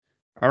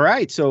All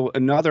right, so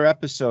another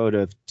episode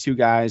of Two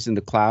Guys in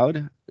the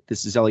Cloud.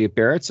 This is Elliot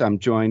Barrett. I'm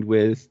joined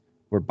with,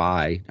 or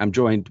by, I'm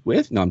joined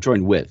with, no, I'm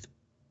joined with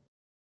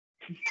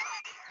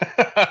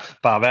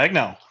Bob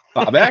Agno.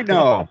 Bob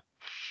Agno.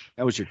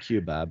 That was your cue,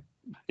 Bob.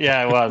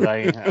 Yeah, it was.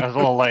 I was a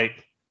little late.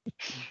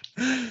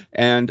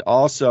 And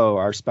also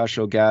our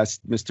special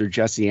guest, Mr.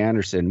 Jesse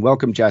Anderson.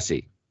 Welcome,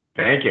 Jesse.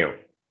 Thank you.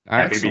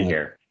 Happy to be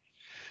here.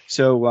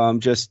 So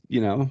just,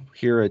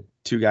 here at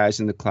Two Guys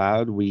in the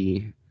Cloud,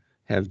 we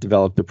have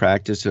developed the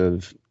practice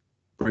of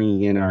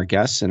bringing in our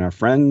guests and our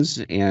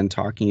friends and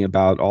talking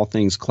about all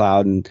things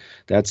cloud. And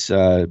that's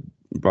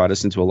brought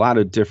us into a lot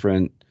of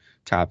different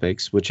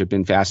topics, which have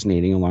been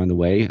fascinating along the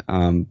way.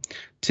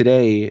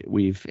 Today,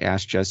 we've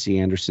asked Jesse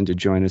Anderson to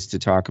join us to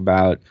talk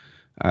about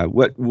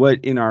what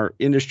in our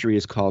industry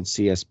is called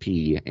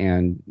CSP.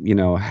 And,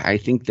 I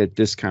think that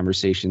this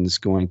conversation is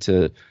going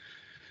to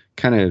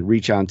kind of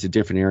reach out to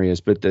different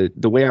areas, but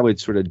the way I would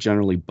sort of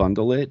generally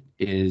bundle it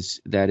is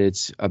that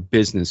it's a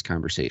business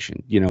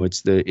conversation.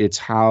 It's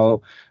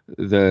how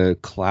the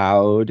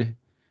cloud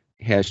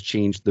has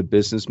changed the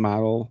business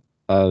model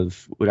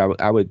of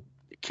what I would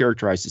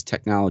characterize as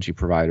technology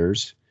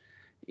providers,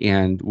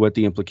 and what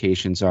the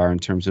implications are in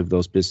terms of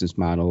those business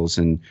models.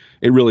 And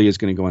it really is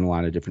going to go in a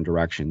lot of different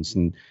directions.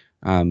 And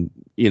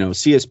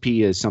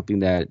CSP is something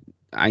that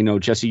I know,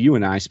 Jesse, you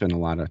and I spend a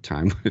lot of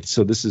time with.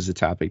 So this is a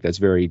topic that's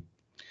very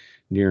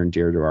near and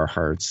dear to our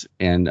hearts.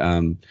 And,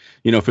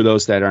 for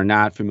those that are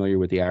not familiar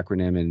with the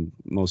acronym, and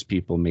most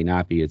people may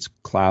not be, it's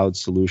Cloud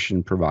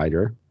Solution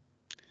Provider.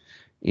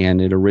 And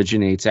it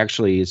originates,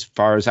 actually, as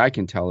far as I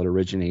can tell, it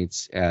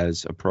originates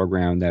as a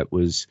program that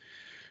was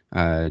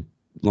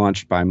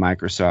launched by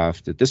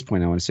Microsoft at this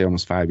point, I want to say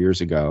almost 5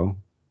 years ago.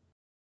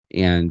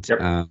 And,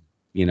 Yep.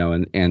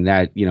 And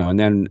that, and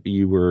then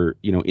you were,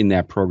 in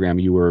that program,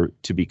 you were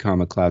to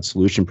become a cloud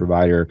solution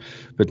provider.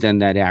 But then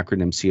that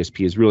acronym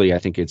CSP is really, I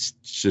think it's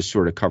just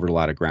sort of covered a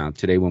lot of ground.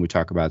 Today, when we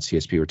talk about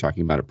CSP, we're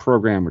talking about a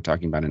program, we're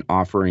talking about an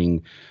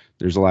offering.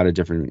 There's a lot of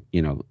different,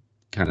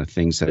 kind of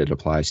things that it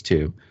applies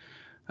to.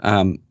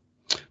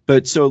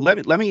 But so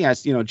let me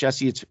ask,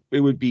 Jesse, it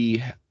would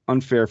be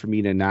unfair for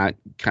me to not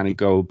kind of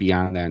go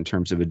beyond that in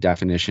terms of a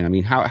definition. I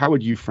mean, how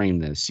would you frame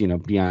this,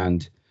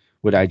 beyond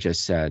what I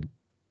just said?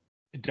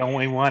 Don't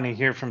we want to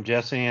hear from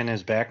Jesse and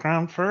his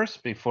background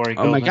first before he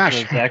Oh goes my into gosh,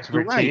 his you're right.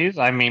 expertise?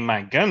 I mean,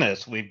 my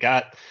goodness, we've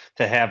got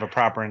to have a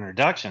proper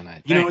introduction,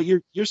 I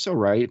think. You're so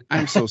right.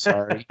 I'm so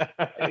sorry.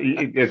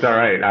 It's all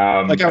right.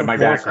 Like I'm my horrified.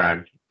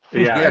 background.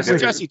 Yeah. So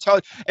Jesse,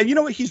 and you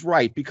know what? He's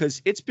right,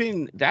 because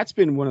that's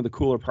been one of the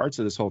cooler parts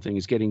of this whole thing,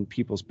 is getting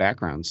people's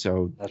background.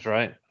 So That's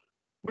right.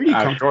 where do you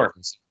come Sure.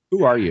 from?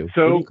 Who are you?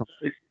 So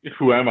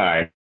who am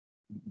I?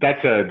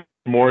 That's a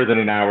more than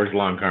an hour's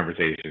long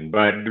conversation,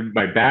 but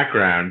my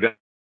background.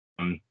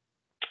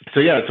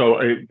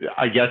 So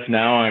I guess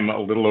now I'm a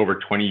little over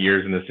 20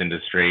 years in this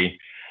industry.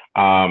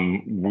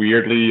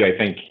 Weirdly, I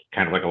think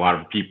kind of like a lot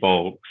of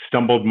people,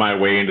 stumbled my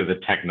way into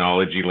the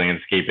technology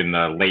landscape in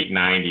the late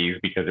 90s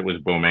because it was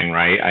booming,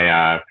 right?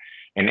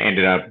 And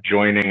ended up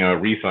joining a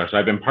reseller. So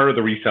I've been part of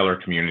the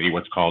reseller community,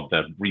 what's called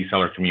the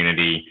reseller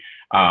community,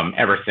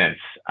 ever since.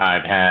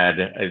 I've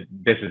had,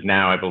 this is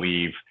now, I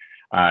believe,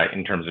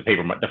 in terms of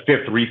paper, the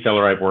fifth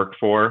reseller I've worked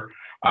for,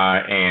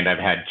 and I've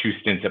had 2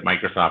 stints at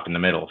Microsoft in the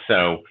middle.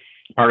 So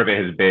part of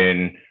it has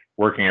been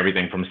working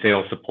everything from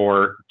sales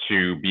support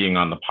to being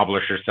on the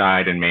publisher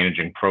side and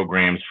managing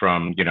programs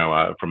from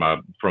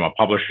a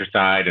publisher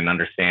side and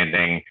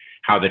understanding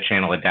how the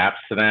channel adapts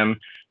to them,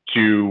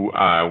 to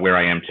where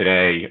I am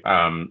today,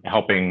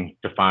 helping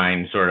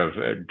define, sort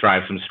of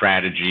drive some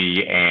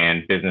strategy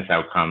and business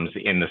outcomes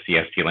in the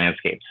CSP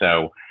landscape.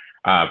 So,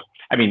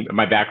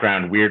 my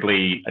background,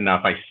 weirdly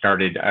enough,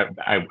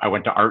 I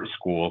went to art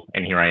school,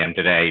 and here I am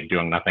today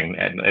doing nothing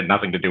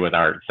to do with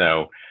art.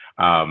 So,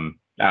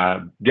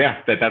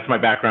 that's my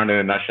background in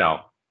a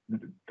nutshell.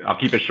 I'll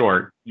keep it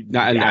short. No,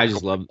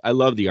 I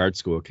love the art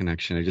school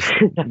connection. I just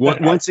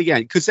once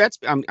again, because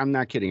I'm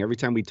not kidding. Every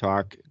time we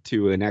talk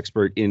to an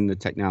expert in the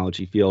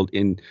technology field,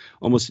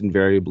 almost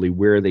invariably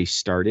where they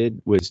started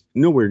was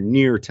nowhere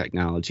near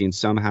technology, and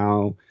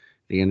somehow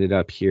they ended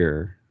up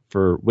here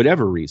for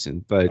whatever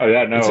reason. But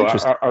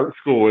art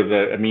school was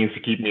a means to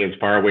keep me as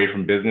far away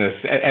from business.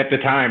 At the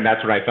time,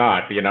 that's what I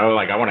thought.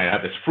 Like I want to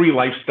have this free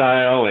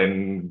lifestyle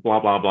and blah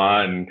blah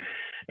blah,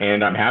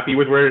 and I'm happy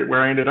with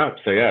where I ended up.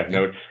 So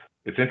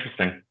it's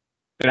interesting.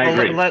 And I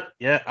agree.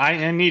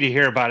 I need to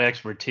hear about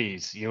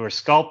expertise. You were a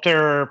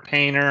sculptor,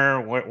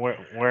 painter.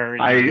 Where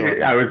I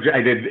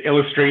did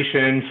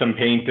illustration, some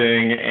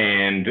painting,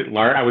 and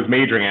I was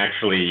majoring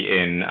actually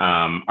in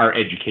art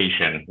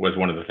education. Was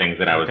one of the things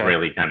that I was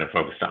really kind of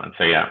focused on.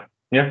 So yeah.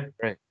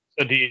 Great.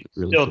 So do you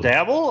still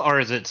dabble,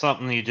 or is it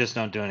something you just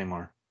don't do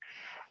anymore?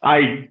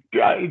 I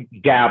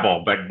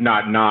dabble, but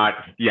not.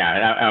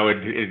 Yeah, I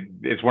would.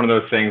 It's one of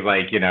those things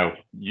like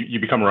you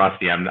become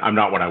rusty. I'm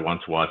not what I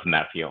once was in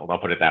that field. I'll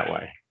put it that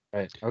way.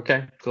 Right.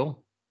 Okay.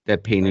 Cool.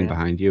 That painting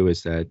behind you,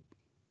 is that?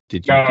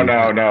 Did you?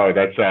 No.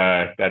 That's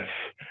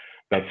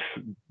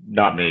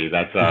not me.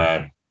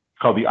 That's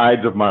called the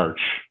Ides of March.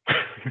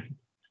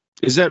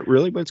 Is that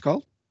really what it's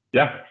called?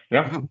 Yeah,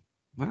 yeah. Wow.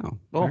 Wow. Cool.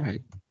 All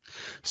right.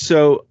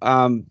 So,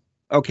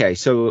 okay.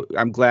 So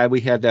I'm glad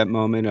we had that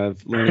moment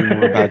of learning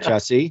more about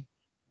Jesse.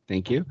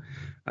 Thank you.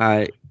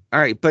 Uh, all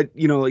right. But,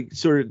 like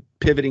sort of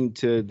pivoting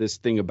to this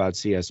thing about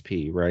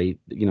CSP, right?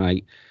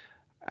 I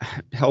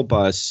help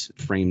us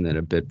frame that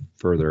a bit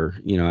further,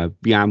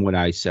 beyond what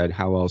I said.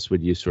 How else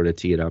would you sort of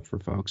tee it up for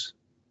folks?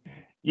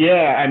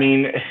 Yeah, I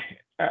mean,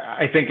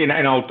 I think, and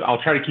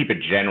I'll try to keep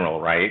it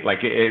general, right?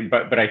 Like,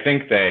 but I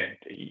think that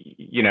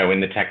in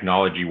the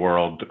technology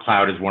world, the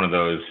cloud is one of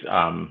those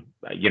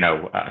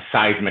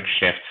seismic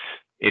shifts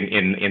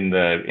in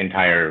the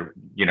entire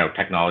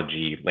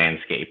technology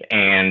landscape.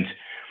 And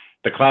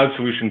the cloud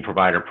solution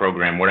provider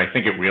program, what I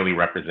think it really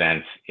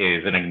represents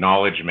is an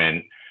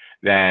acknowledgement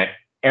that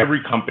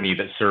every company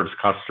that serves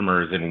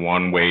customers in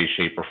one way,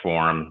 shape, or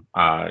form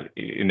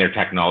in their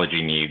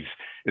technology needs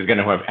is going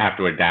to have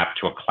to adapt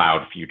to a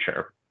cloud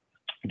future.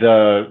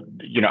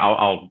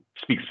 I'll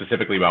speak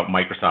specifically about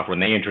Microsoft when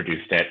they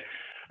introduced it.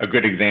 A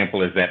good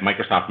example is that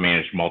Microsoft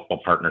managed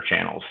multiple partner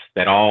channels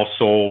that all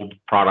sold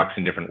products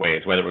in different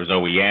ways, whether it was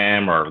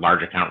OEM or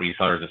large account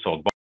resellers that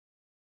sold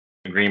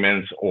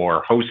agreements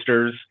or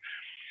hosters.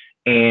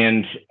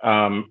 And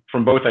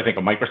from both, I think,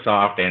 a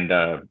Microsoft and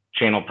a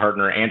channel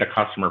partner and a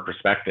customer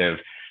perspective,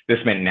 this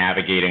meant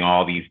navigating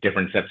all these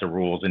different sets of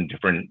rules and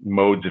different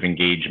modes of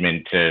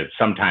engagement to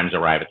sometimes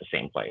arrive at the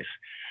same place.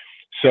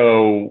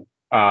 So,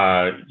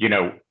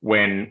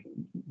 when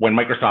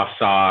Microsoft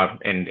saw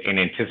and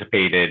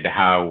anticipated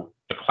how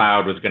the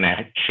cloud was going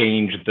to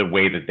change the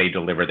way that they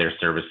deliver their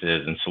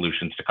services and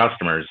solutions to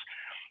customers,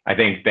 I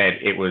think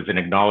that it was an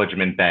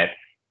acknowledgement that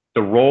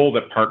the role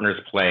that partners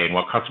play and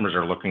what customers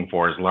are looking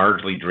for is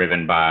largely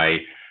driven by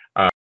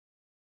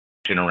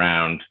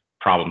around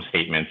problem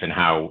statements and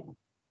how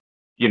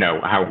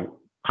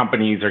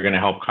companies are going to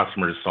help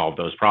customers solve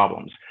those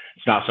problems.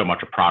 It's not so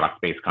much a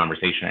product-based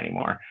conversation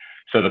anymore.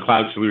 So the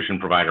cloud solution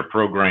provider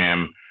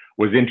program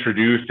was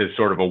introduced as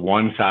sort of a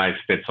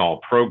one-size-fits-all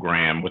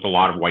program with a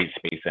lot of white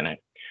space in it.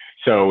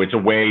 So it's a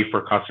way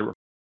for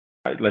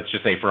let's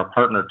just say for a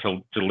partner to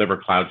deliver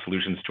cloud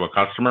solutions to a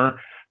customer,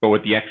 but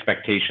with the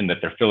expectation that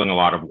they're filling a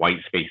lot of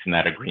white space in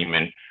that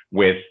agreement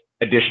with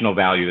additional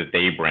value that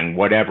they bring,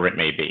 whatever it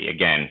may be.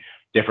 Again,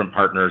 different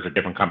partners or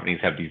different companies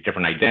have these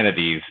different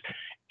identities,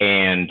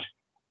 and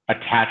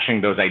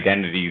attaching those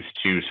identities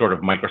to sort of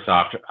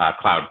Microsoft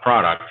cloud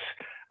products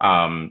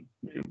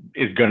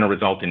is going to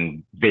result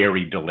in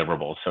very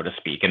deliverables, so to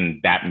speak.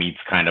 And that meets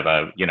kind of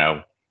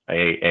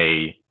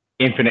a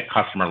infinite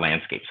customer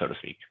landscape, so to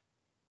speak.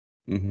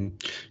 Mm-hmm.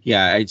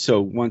 Yeah.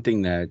 So one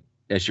thing that,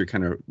 as you're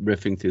kind of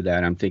riffing through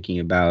that, I'm thinking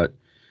about,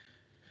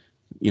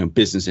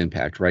 business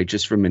impact, right?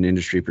 Just from an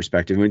industry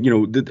perspective. And,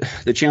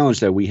 the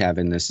challenge that we have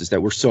in this is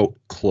that we're so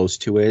close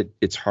to it.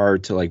 It's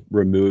hard to like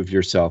remove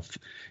yourself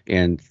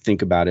and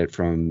think about it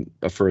from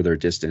a further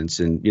distance.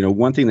 And,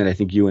 one thing that I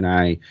think you and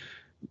I,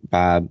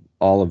 Bob,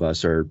 all of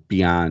us are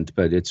beyond,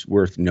 but it's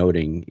worth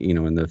noting,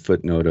 in the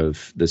footnote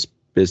of this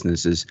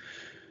business is,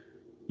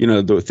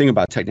 the thing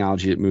about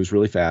technology, it moves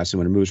really fast. And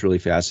when it moves really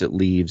fast, it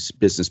leaves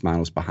business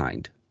models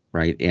behind.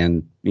 Right.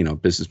 And,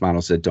 business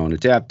models that don't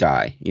adapt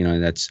die,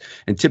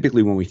 and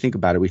typically when we think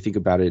about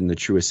it in the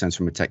truest sense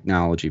from a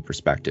technology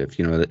perspective,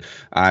 that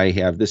I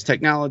have this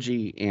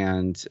technology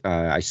and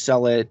I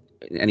sell it,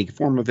 any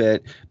form of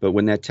it. But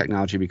when that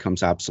technology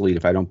becomes obsolete,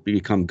 if I don't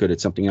become good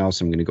at something else,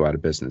 I'm going to go out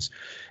of business.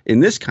 In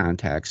this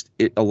context,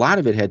 a lot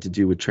of it had to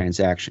do with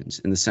transactions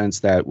in the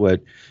sense that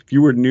if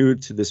you were new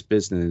to this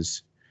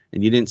business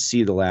and you didn't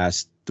see the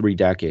last 3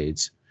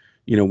 decades,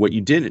 what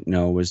you didn't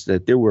know was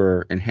that there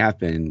were and have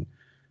been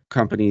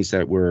companies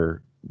that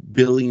were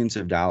billions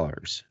of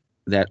dollars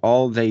that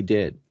all they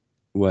did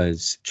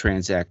was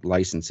transact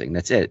licensing.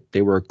 That's it.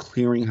 They were a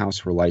clearinghouse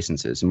for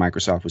licenses, and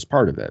Microsoft was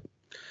part of it.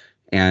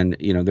 And,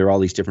 there are all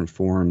these different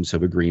forms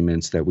of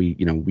agreements that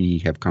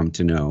we have come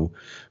to know.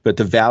 But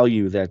the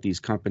value that these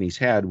companies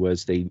had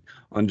was they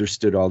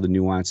understood all the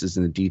nuances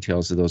and the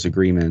details of those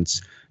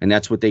agreements. And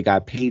that's what they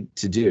got paid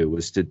to do,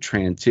 was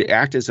to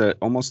act as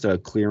almost a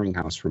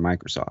clearinghouse for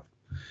Microsoft.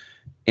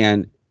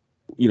 And,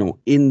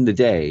 in the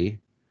day,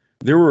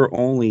 there were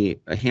only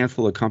a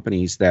handful of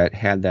companies that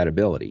had that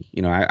ability.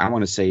 I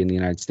want to say in the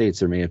United States,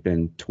 there may have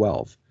been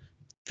 12,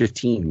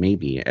 15,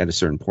 maybe at a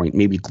certain point,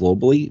 maybe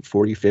globally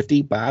 40,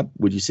 50. Bob,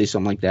 would you say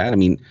something like that? I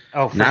mean,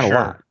 for not sure. a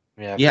lot.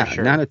 Yeah, for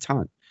sure. Not a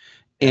ton.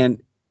 Yeah.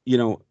 And,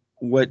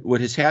 what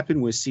has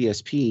happened with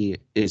CSP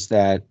is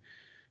that,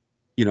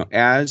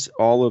 as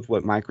all of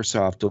what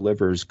Microsoft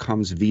delivers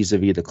comes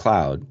vis-a-vis the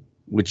cloud,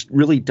 which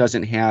really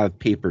doesn't have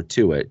paper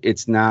to it.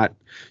 It's not,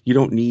 you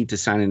don't need to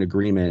sign an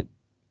agreement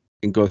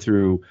and go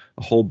through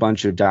a whole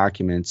bunch of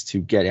documents to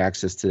get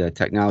access to that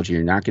technology.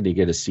 You're not going to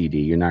get a CD.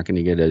 You're not going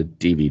to get a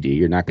DVD.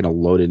 You're not going to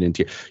load it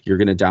into, you're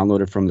going to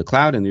download it from the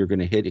cloud and you're going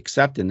to hit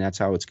accept, and that's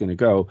how it's going to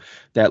go.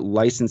 That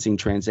licensing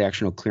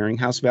transactional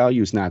clearinghouse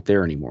value is not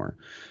there anymore.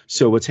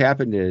 So what's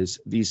happened is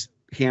these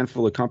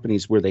handful of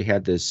companies where they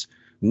had this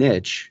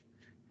niche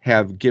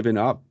have given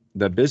up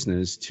the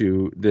business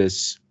to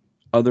this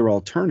other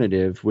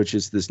alternative, which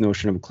is this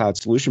notion of a cloud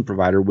solution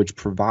provider, which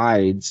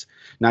provides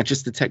not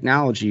just the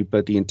technology,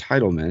 but the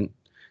entitlement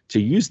to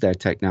use that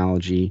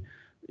technology,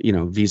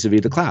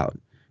 vis-a-vis the cloud.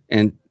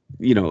 And,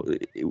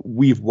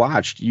 we've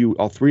watched,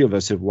 all three of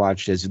us have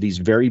watched as these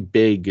very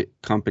big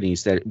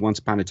companies that once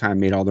upon a time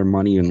made all their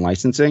money in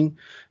licensing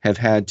have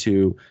had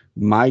to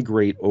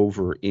migrate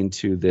over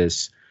into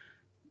this,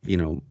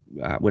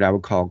 what I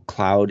would call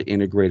cloud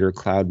integrator,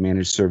 cloud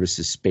managed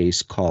services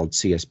space called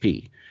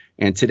CSP.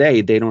 And today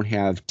they don't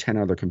have 10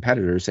 other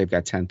competitors. They've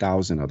got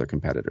 10,000 other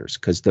competitors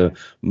because the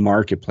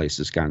marketplace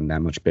has gotten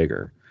that much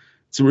bigger.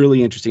 It's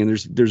really interesting.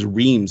 There's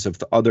reams of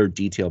the other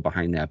detail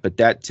behind that. But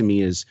that to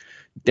me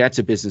that's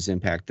a business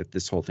impact that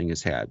this whole thing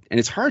has had. And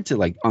it's hard to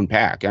like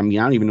unpack. I mean,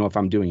 I don't even know if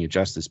I'm doing it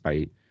justice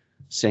by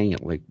saying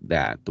it like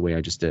that, the way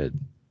I just did.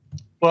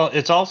 Well,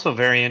 it's also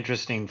very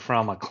interesting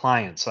from a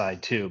client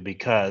side too,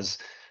 because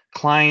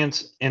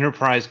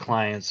enterprise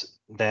clients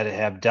that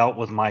have dealt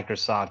with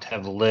Microsoft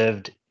have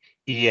lived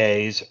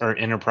EAs or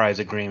enterprise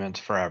agreements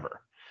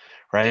forever,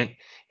 right?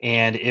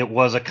 And it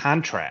was a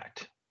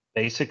contract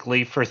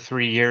basically for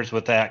 3 years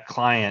with that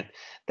client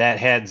that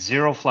had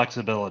zero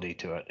flexibility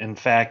to it. In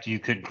fact, you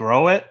could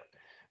grow it,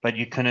 but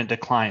you couldn't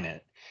decline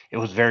it. It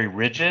was very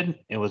rigid,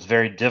 it was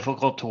very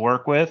difficult to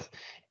work with,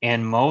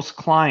 and most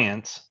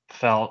clients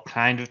felt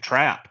kind of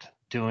trapped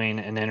doing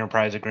an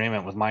enterprise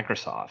agreement with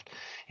Microsoft.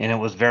 And it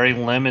was very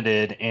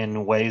limited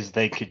in ways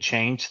they could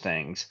change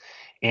things.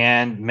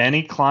 And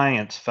many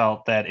clients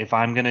felt that if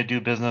I'm going to do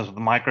business with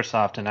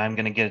Microsoft and I'm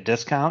going to get a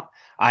discount,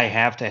 I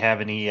have to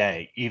have an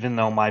EA, even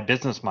though my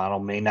business model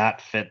may not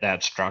fit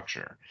that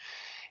structure.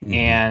 Mm-hmm.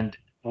 And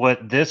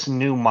what this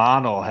new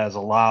model has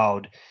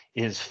allowed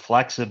is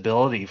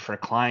flexibility for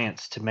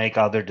clients to make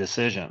other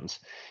decisions.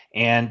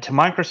 And to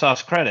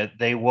Microsoft's credit,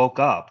 they woke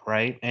up,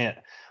 right? And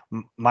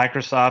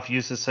Microsoft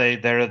used to say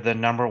they're the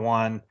number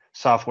one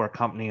software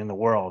company in the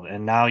world.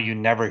 And now you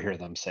never hear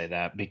them say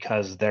that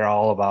because they're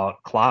all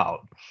about cloud.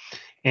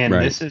 And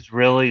Right. this is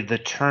really the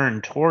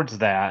turn towards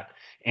that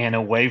and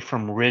away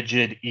from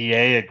rigid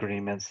EA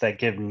agreements that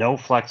give no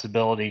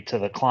flexibility to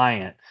the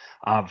client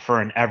for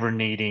an ever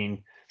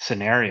needing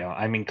scenario.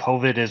 I mean,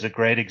 COVID is a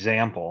great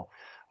example.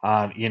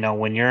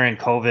 When you're in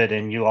COVID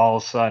and you all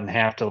of a sudden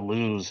have to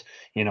lose,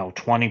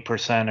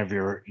 20% of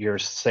your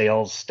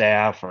sales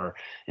staff or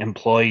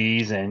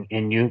employees and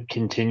you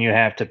continue to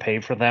have to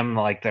pay for them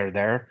like they're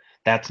there,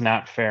 that's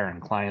not fair, and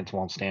clients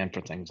won't stand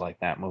for things like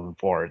that moving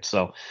forward.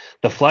 So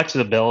the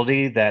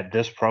flexibility that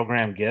this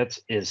program gets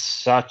is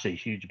such a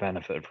huge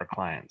benefit for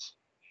clients.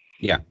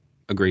 Yeah,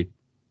 agreed.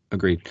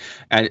 Agreed.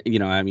 And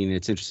I mean,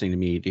 it's interesting to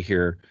me to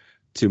hear,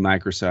 to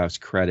Microsoft's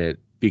credit,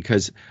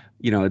 because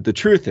the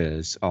truth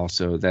is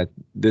also that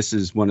this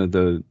is one of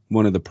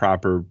the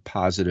proper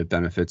positive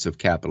benefits of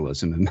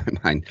capitalism in my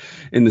mind,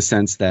 in the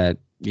sense that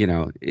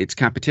it's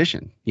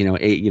competition.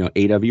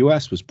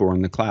 AWS was born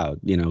in the cloud.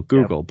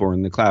 Google Yep. born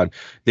in the cloud.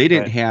 They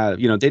didn't Right. have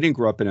they didn't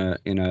grow up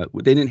they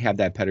didn't have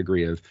that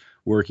pedigree of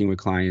working with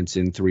clients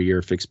in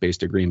 3-year fixed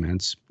based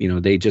agreements.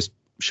 They just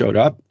showed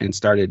up and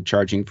started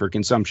charging for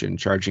consumption,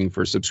 charging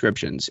for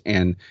subscriptions,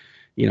 and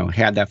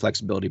had that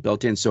flexibility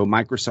built in. So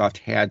Microsoft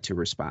had to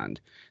respond.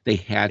 They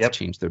had to Yep.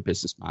 change their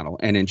business model.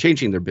 And in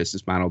changing their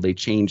business model, they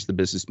changed the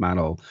business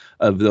model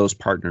of those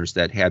partners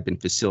that had been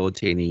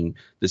facilitating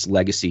this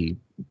legacy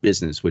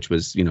business, which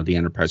was, the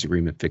enterprise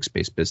agreement fixed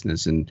based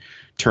business, and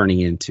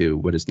turning into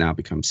what has now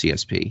become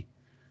CSP.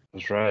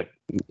 That's right.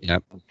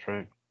 Yep. That's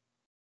right.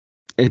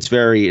 It's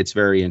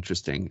very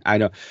interesting. I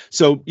know.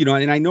 So,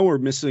 and I know we're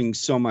missing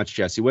so much,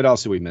 Jesse. What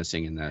else are we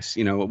missing in this?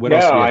 What No,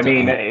 else do we have I to?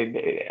 mean,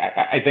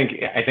 I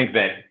think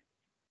that,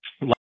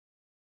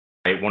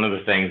 right, one of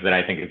the things that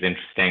I think is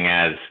interesting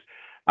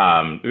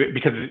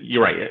because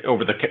you're right,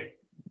 over the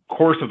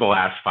course of the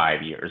last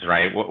 5 years,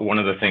 right, one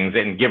of the things,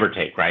 and give or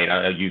take, right,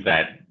 I'll use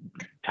that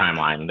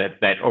timeline,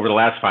 that over the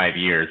last 5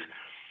 years,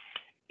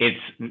 it's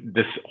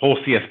this whole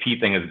CSP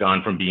thing has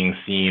gone from being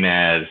seen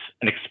as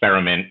an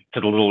experiment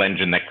to the little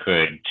engine that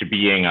could, to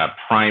being a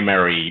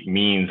primary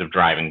means of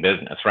driving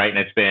business, right? And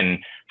it's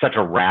been such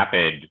a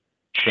rapid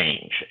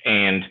change.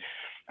 And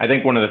I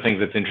think one of the things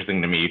that's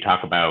interesting to me, you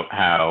talk about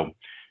how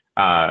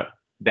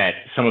that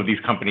some of these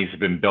companies have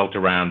been built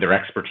around their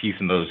expertise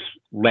in those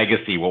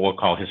legacy, what we'll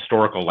call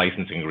historical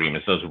licensing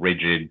agreements, those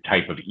rigid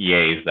type of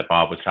EAs that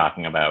Bob was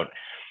talking about.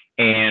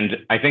 And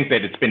I think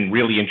that it's been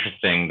really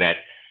interesting that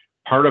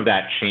part of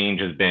that change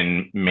has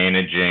been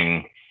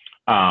managing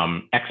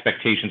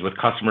expectations with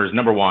customers.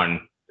 Number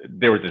one,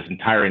 there was this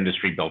entire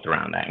industry built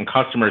around that, and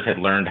customers had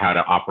learned how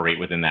to operate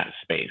within that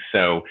space.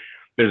 So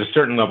there's a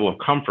certain level of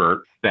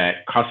comfort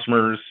that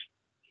customers,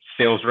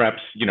 sales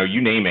reps,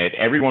 you name it,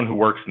 everyone who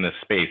works in this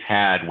space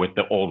had with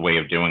the old way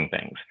of doing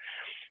things.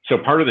 So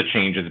part of the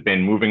change has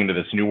been moving into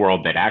this new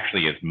world that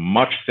actually is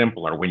much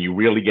simpler when you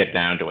really get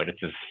down to it.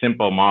 It's a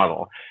simple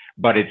model,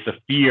 but it's a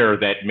fear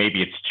that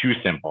maybe it's too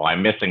simple.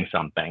 I'm missing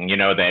something,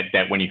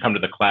 that when you come to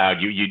the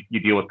cloud, you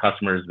deal with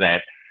customers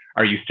that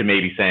are used to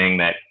maybe saying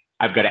that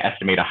I've got to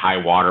estimate a high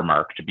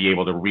watermark to be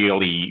able to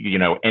really,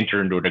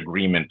 enter into an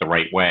agreement the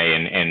right way.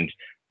 And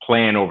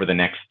plan over the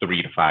next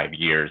 3 to 5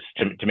 years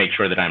to make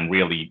sure that I'm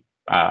really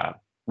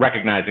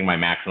recognizing my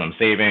maximum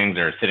savings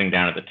or sitting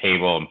down at the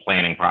table and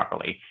planning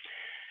properly.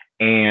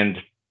 And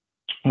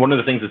one of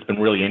the things that's been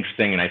really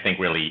interesting and I think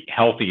really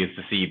healthy is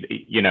to see,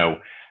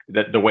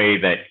 the way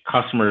that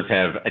customers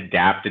have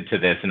adapted to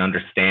this and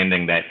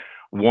understanding that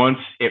once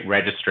it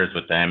registers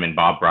with them, and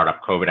Bob brought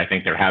up COVID, I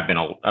think there have been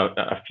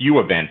a few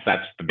events,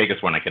 that's the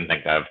biggest one I can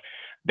think of,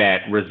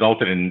 that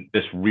resulted in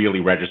this really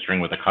registering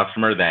with a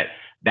customer that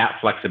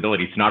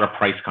flexibility, it's not a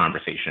price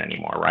conversation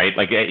anymore, right?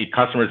 Like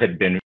customers had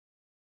been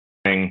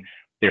doing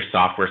their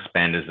software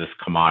spend as this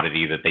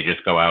commodity that they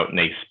just go out and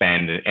they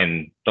spend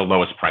and the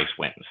lowest price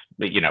wins,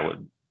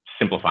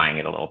 simplifying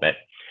it a little bit.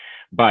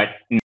 But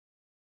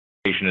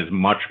is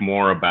much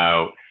more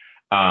about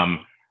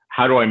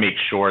how do I make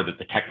sure that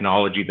the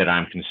technology that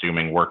I'm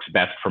consuming works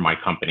best for my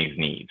company's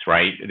needs,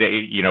 right?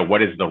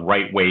 What is the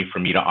right way for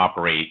me to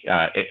operate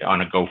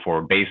on a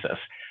go-forward basis?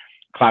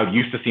 Cloud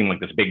used to seem like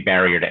this big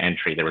barrier to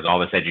entry. There was all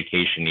this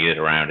education needed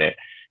around it.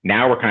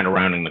 Now we're kind of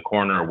rounding the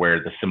corner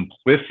where the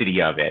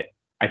simplicity of it,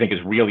 I think, is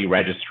really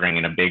registering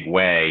in a big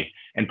way.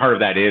 And part of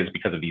that is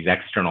because of these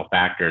external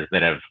factors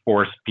that have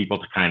forced people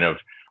to kind of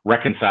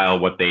reconcile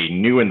what they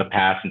knew in the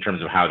past in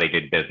terms of how they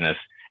did business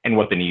and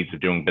what the needs of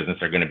doing business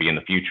are going to be in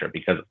the future,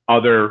 because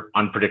other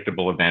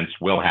unpredictable events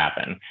will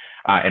happen.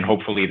 And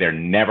hopefully they're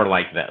never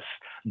like this.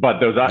 But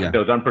those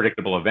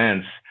unpredictable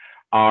events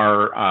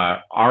are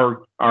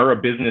a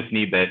business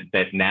need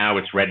that now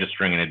it's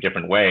registering in a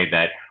different way,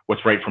 that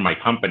what's right for my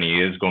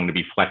company is going to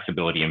be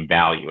flexibility and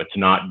value. It's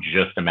not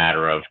just a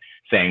matter of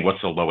saying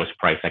what's the lowest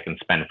price I can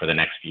spend for the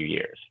next few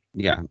years.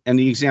 Yeah. And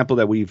the example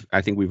that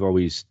I think we've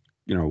always,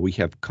 we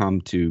have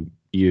come to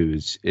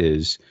use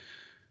is,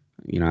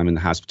 I'm in the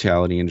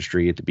hospitality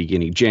industry at the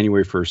beginning,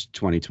 January 1st,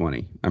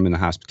 2020. I'm in the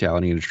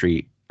hospitality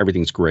industry.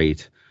 Everything's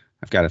great.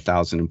 I've got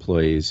 1,000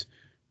 employees.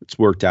 It's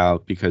worked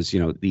out because,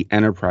 the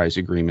enterprise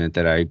agreement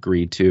that I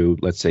agreed to,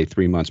 let's say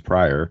 3 months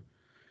prior,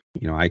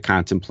 I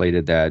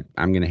contemplated that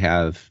I'm going to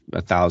have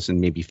 1,000,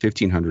 maybe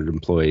 1,500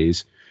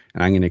 employees,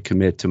 and I'm going to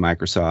commit to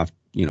Microsoft,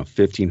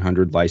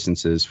 1,500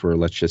 licenses for,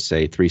 let's just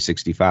say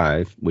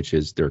 365, which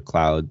is their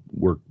cloud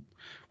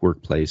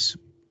workplace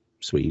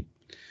suite.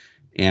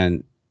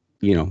 And,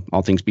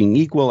 all things being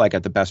equal, I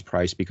got the best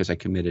price because I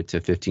committed to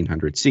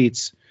 1,500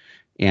 seats,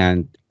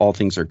 and all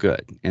things are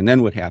good. And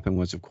then what happened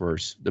was, of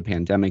course, the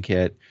pandemic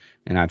hit,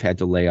 and I've had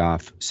to lay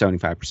off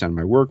 75% of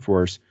my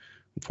workforce.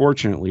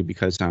 Unfortunately,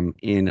 because I'm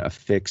in a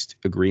fixed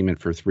agreement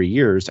for 3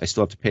 years, I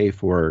still have to pay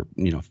for,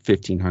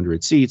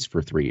 1,500 seats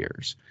for 3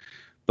 years.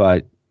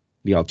 But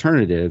the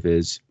alternative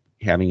is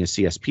having a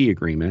CSP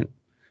agreement,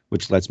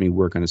 which lets me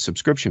work on a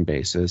subscription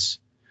basis,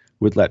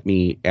 would let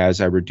me,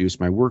 as I reduce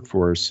my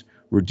workforce,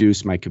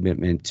 reduce my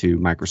commitment to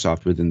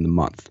Microsoft within the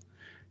month.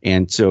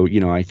 And so,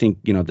 I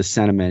think, the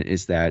sentiment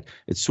is that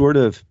it's sort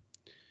of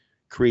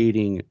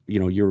creating,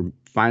 you're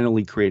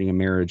finally creating a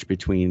marriage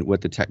between what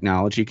the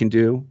technology can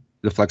do,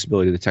 the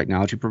flexibility the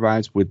technology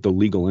provides, with the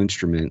legal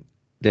instrument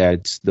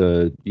that's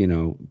the,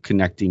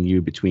 connecting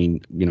you between,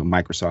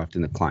 Microsoft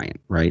and the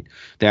client, right?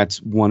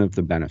 That's one of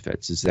the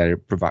benefits, is that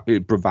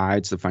it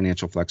provides the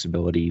financial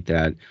flexibility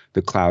that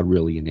the cloud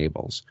really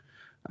enables.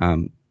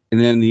 And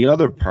then the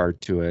other part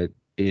to it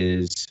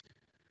is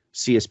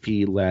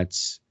CSP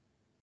lets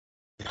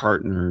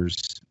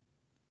partners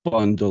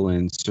bundle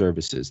in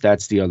services.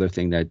 That's another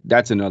thing that,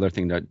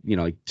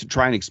 to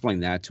try and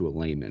explain that to a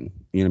layman,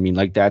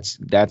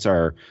 that's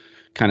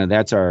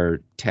our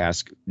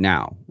task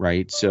now,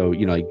 right? So,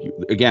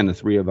 again, the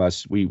three of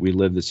us, we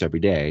live this every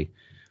day.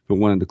 But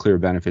one of the clear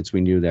benefits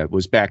we knew that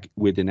was back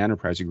with an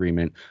enterprise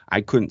agreement,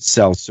 I couldn't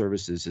sell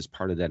services as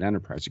part of that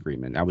enterprise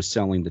agreement. I was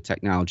selling the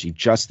technology,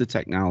 just the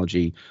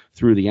technology,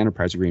 through the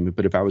enterprise agreement.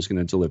 But if I was going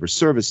to deliver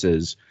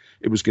services,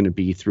 it was going to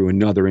be through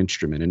another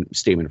instrument, a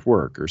statement of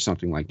work or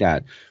something like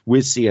that.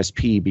 With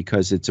CSP,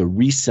 because it's a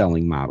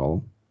reselling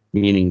model,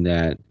 meaning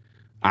that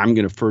I'm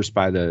going to first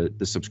buy the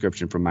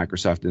subscription from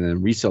Microsoft and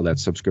then resell that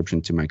subscription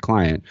to my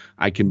client,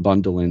 I can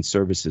bundle in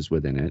services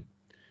within it.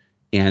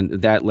 And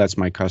that lets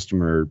my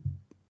customer,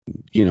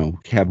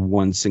 have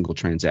one single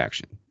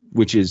transaction,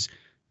 which is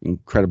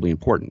incredibly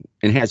important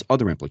and has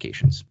other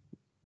implications.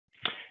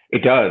 It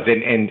does.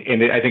 And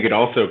I think it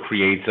also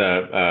creates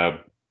a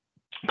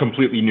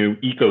completely new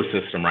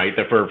ecosystem, right?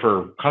 That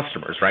for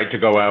customers, right, to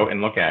go out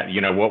and look at.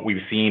 What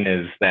we've seen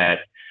is that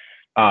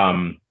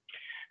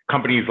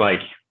companies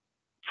like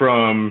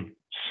from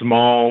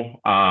small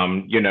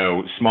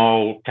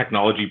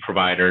technology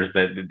providers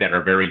that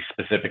are very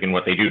specific in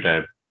what they do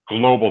to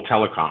global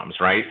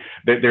telecoms, right?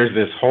 There's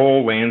this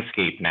whole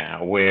landscape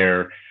now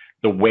where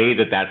the way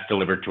that that's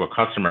delivered to a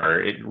customer,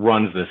 it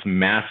runs this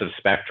massive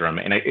spectrum,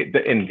 and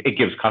it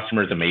gives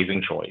customers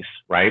amazing choice,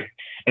 right?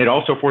 And it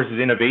also forces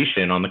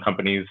innovation on the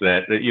companies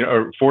that,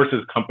 or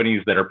forces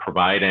companies that are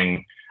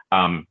providing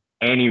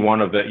any one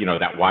of the,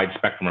 that wide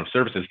spectrum of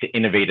services to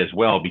innovate as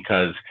well,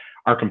 because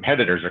our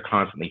competitors are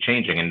constantly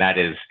changing, and that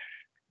is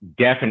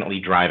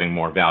definitely driving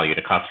more value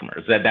to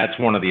customers. That's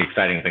one of the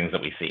exciting things that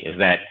we see, is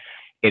that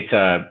it's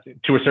a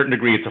to a certain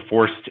degree it's a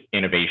forced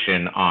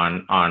innovation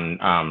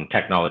on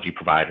technology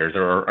providers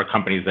or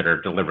companies that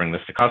are delivering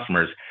this to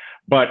customers.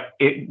 But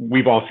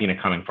we've all seen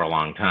it coming for a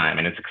long time,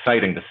 and it's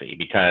exciting to see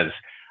because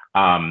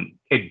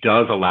it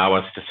does allow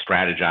us to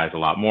strategize a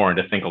lot more and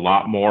to think a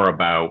lot more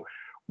about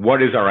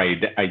what is our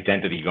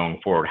identity going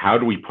forward. How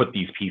do we put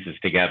these pieces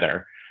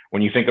together?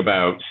 When you think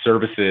about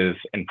services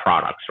and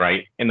products,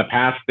 right? In the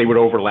past, they would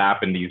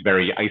overlap in these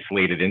very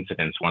isolated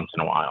incidents once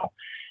in a while.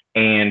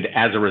 And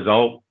as a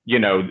result,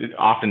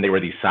 often they were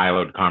these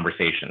siloed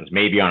conversations,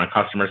 maybe on a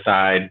customer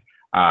side,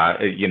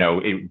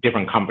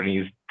 different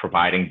companies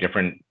providing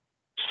different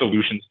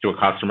solutions to a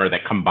customer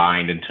that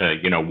combined into,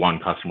 one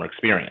customer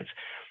experience.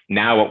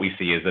 Now what we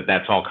see is that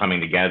that's all coming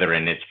together,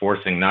 and it's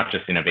forcing not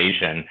just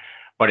innovation,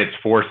 but it's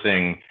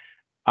forcing,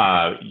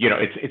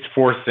 it's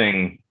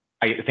forcing,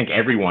 I think,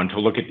 everyone to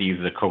look at these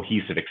as a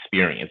cohesive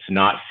experience,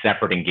 not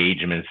separate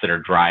engagements that are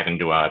driving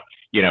to a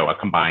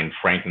combined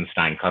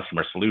Frankenstein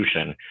customer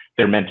solution.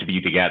 They're meant to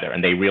be together,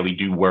 and they really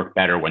do work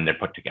better when they're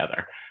put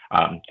together.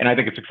 And I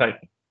think it's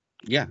exciting.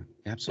 Yeah,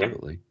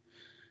 absolutely.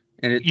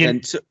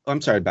 And so,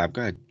 I'm sorry, Bob,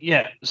 go ahead.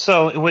 Yeah.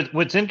 So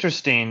what's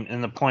interesting,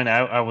 and the point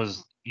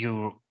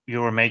you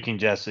were making,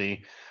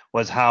 Jesse,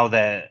 was how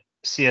that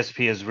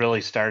CSP has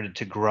really started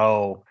to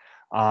grow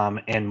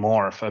and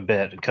morph a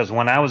bit. Because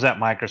when I was at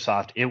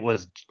Microsoft, it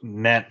was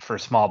meant for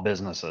small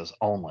businesses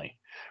only,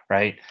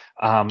 right?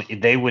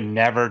 They would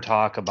never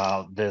talk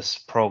about this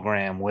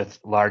program with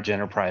large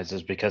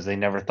enterprises because they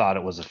never thought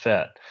it was a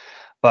fit.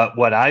 But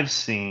what I've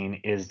seen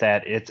is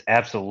that it's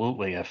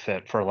absolutely a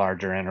fit for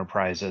larger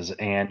enterprises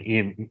and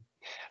even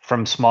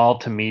from small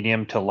to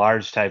medium to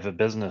large type of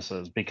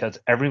businesses, because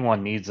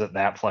everyone needs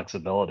that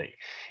flexibility.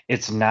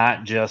 It's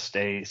not just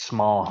a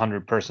small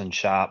 100-person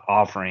shop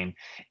offering,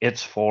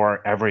 it's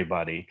for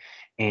everybody.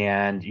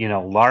 And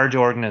large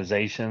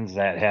organizations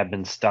that have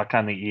been stuck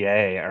on the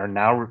EA are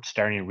now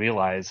starting to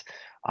realize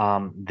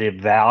the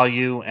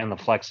value and the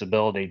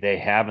flexibility they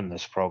have in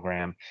this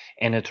program.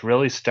 And it's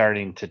really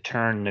starting to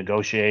turn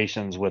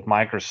negotiations with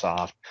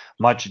Microsoft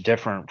much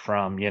different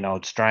from,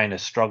 it's trying to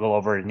struggle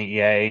over an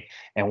EA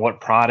and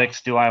what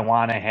products do I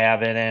want to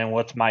have it in?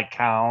 What's my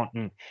count?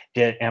 And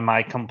am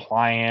I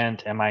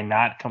compliant? Am I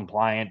not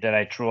compliant? Did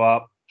I true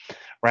up?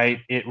 Right?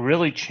 It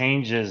really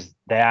changes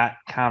that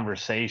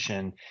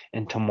conversation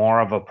into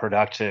more of a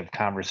productive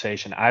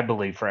conversation, I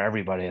believe, for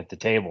everybody at the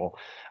table.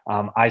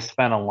 I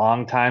spent a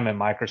long time in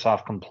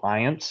Microsoft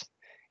compliance,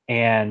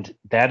 and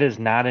that is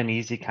not an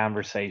easy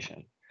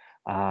conversation.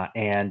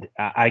 And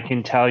I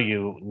can tell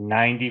you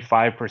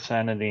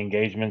 95% of the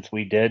engagements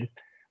we did,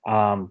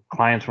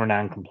 clients were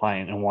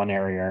non-compliant in one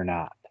area or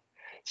not.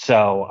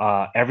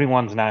 So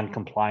everyone's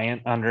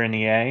non-compliant under an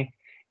EA.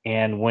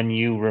 And when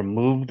you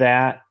remove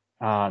that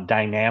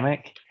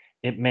dynamic,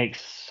 it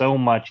makes so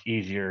much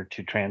easier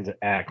to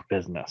transact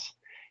business.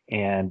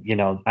 And,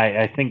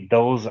 I think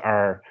those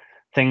are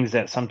things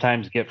that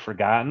sometimes get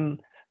forgotten,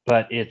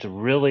 but it's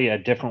really a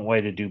different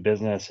way to do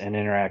business and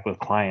interact with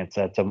clients.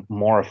 That's a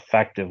more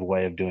effective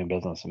way of doing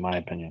business, in my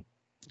opinion.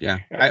 Yeah.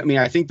 I mean,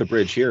 I think the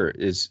bridge here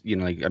is,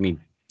 like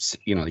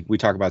we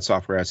talk about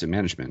software asset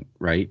management,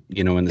 right?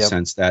 In the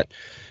sense that,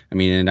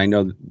 and I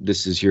know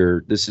this is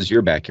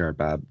your backyard,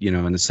 Bob,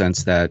 in the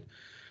sense that,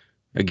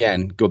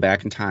 again, go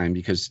back in time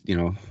because,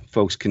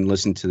 folks can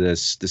listen to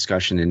this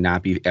discussion and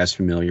not be as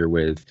familiar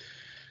with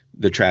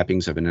the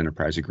trappings of an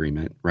enterprise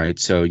agreement, right?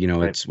 So,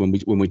 it's when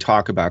we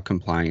talk about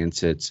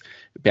compliance, it's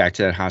back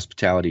to that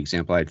hospitality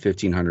example. I had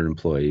 1,500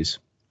 employees,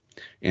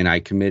 and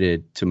I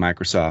committed to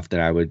Microsoft that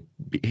I would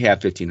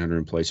have 1,500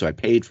 employees. So I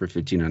paid for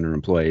 1,500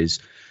 employees,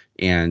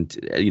 and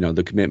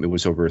the commitment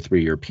was over a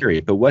 3-year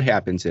period. But what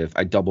happens if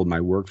I doubled my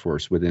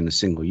workforce within a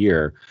single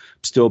year,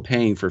 still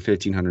paying for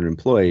 1,500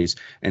 employees,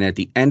 and at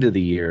the end of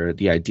the year,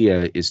 the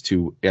idea is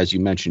to, as you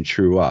mentioned,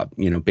 true up.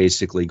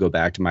 Basically go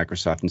back to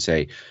Microsoft and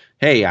say,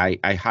 hey,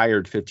 I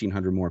hired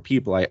 1,500 more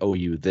people. I owe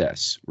you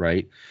this,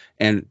 right?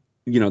 And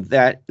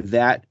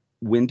that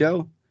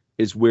window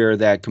is where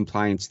that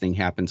compliance thing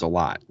happens a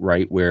lot,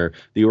 right? Where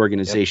the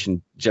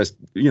organization just,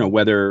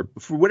 whether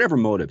for whatever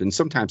motive, and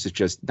sometimes it's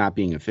just not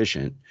being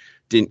efficient,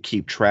 didn't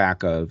keep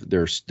track of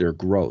their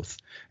growth.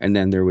 And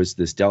then there was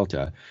this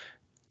delta.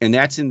 And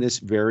that's in this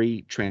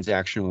very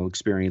transactional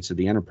experience of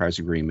the enterprise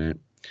agreement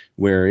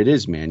where it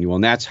is manual.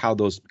 And that's how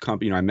those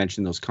companies, I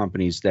mentioned those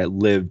companies that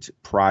lived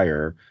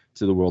prior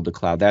to the world of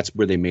cloud. That's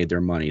where they made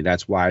their money.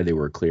 That's why they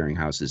were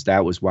clearinghouses.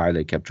 That was why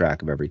they kept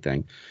track of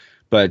everything.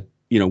 But,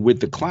 with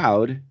the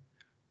cloud,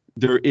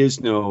 there is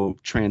no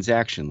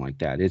transaction like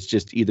that. It's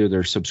just either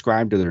they're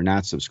subscribed or they're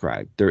not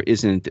subscribed. There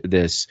isn't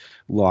this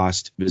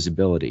lost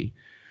visibility.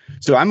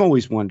 So I'm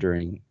always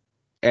wondering,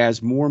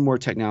 as more and more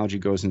technology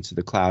goes into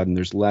the cloud and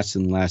there's less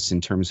and less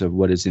in terms of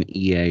what is an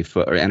EA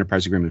or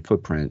enterprise agreement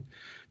footprint,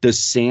 does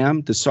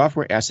SAM, the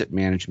software asset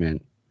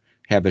management,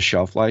 have a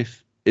shelf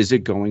life? Is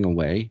it going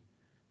away?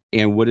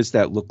 And what does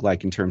that look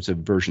like in terms of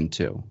version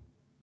 2?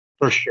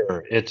 For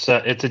sure. It's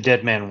a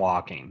dead man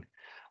walking.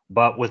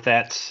 But with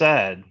that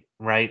said,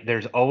 right,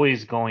 there's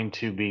always going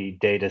to be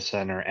data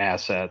center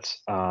assets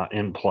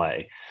in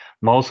play.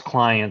 Most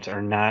clients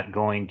are not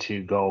going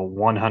to go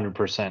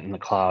 100% in the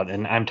cloud.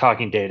 And I'm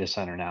talking data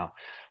center now.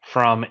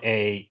 From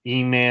a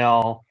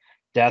email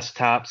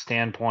desktop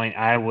standpoint,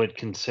 I would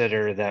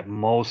consider that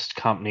most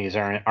companies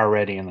are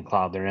already in the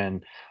cloud. They're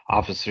in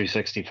Office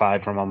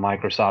 365 from a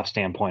Microsoft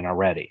standpoint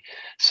already.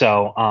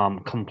 So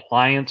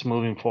compliance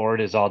moving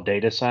forward is all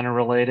data center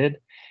related,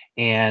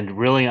 and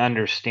really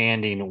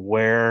understanding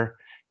where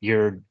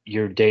your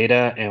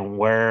data and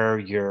where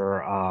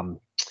your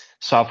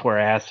software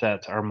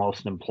assets are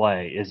most in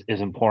play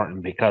is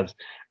important, because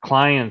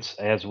clients,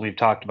 as we've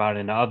talked about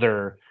in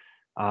other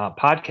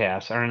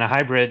podcasts, are in a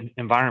hybrid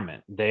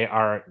environment. They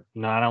are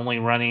not only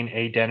running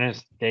a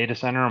data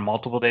center or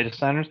multiple data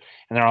centers,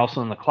 and they're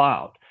also in the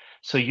cloud.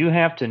 So you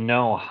have to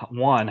know,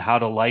 one, how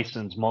to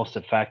license most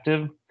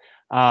effective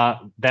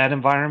that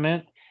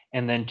environment,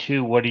 and then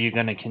two, what are you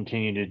going to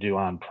continue to do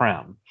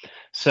on-prem?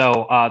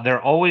 So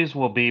there always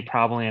will be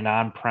probably an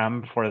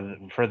on-prem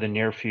for the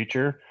near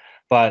future,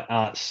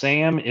 but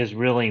SAM is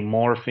really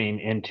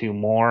morphing into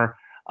more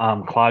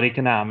cloud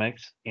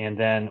economics. And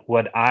then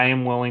what I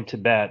am willing to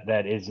bet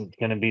that is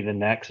going to be the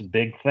next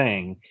big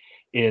thing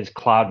is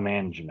cloud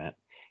management.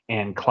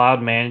 And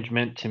cloud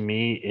management to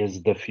me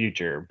is the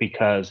future,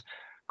 because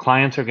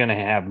clients are going to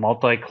have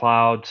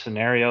multi-cloud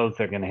scenarios.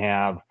 They're going to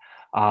have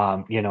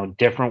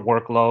different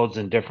workloads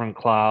in different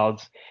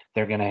clouds.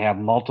 They're going to have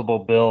multiple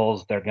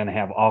bills. They're going to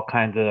have all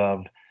kind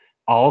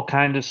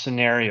of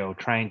scenario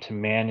trying to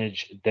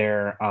manage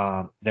their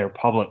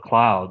public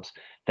clouds.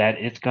 That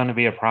it's going to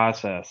be a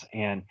process.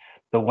 And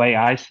the way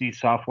I see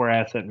software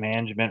asset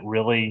management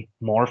really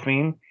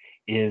morphing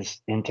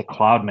is into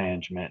cloud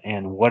management.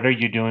 And what are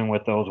you doing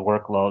with those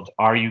workloads?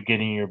 Are you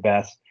getting your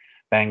best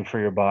bang for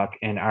your buck?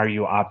 And are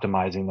you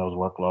optimizing those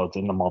workloads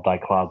in the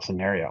multi-cloud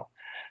scenario?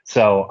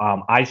 So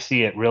I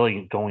see it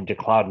really going to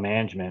cloud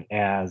management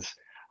as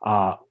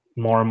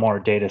more and more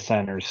data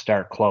centers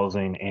start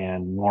closing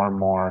and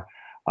more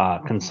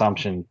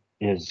consumption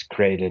is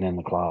created in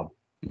the cloud.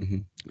 Mm-hmm.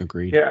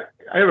 Agreed. Yeah,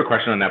 I have a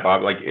question on that,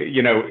 Bob. Like,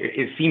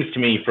 it seems to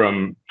me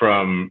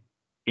from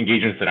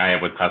engagements that I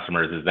have with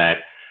customers is that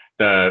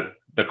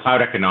the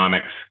cloud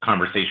economics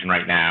conversation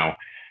right now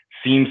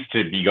seems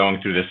to be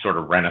going through this sort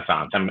of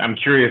renaissance. I'm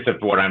curious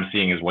if what I'm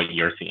seeing is what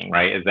you're seeing,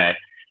 right? Is that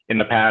in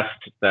the past,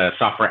 the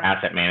software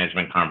asset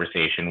management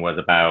conversation was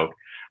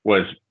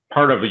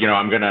part of,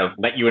 I'm going to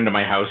let you into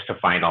my house to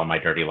find all my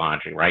dirty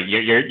laundry, right?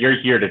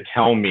 You're here to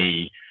tell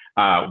me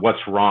what's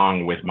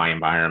wrong with my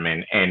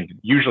environment. And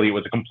usually it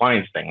was a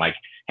compliance thing. Like,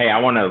 hey, I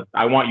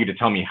want you to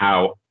tell me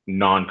how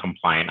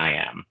non-compliant I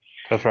am.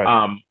 That's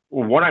right.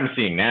 What I'm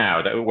seeing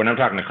now, that when I'm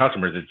talking to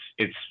customers,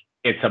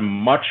 it's a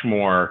much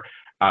more,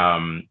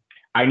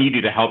 I need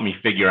you to help me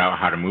figure out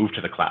how to move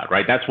to the cloud,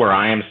 right? That's where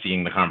I am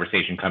seeing the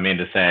conversation come in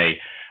to say,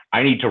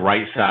 I need to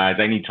right size.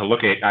 I need to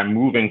look at, I'm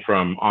moving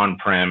from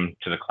on-prem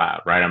to the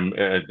cloud, right? I'm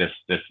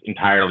this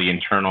entirely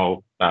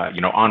internal,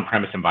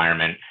 on-premise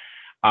environment.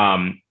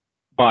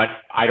 But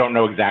I don't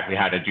know exactly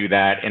how to do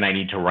that. And I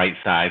need to right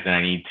size, and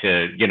I need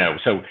to,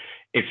 so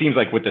it seems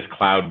like with this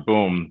cloud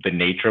boom, the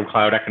nature of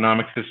cloud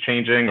economics is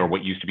changing, or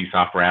what used to be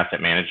software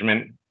asset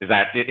management.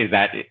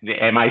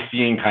 Am I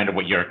seeing kind of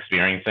what you're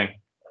experiencing?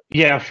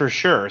 Yeah, for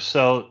sure.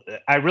 So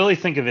I really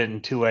think of it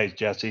in two ways,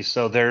 Jesse.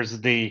 So there's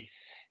the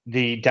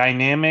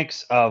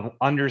dynamics of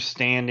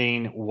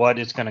understanding what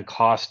it's going to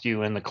cost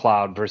you in the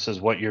cloud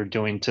versus what you're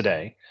doing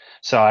today.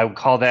 So I would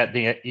call that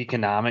the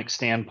economic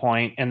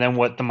standpoint, and then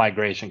what the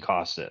migration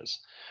cost is,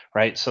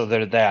 right? So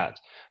there's that.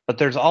 But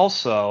there's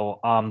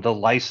also the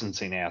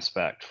licensing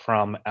aspect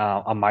from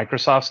a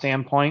Microsoft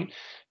standpoint,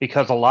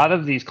 because a lot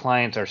of these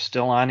clients are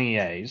still on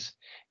EAs,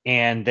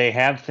 and they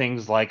have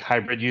things like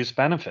hybrid use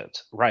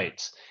benefits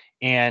rights.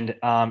 And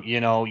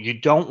you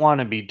don't want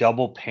to be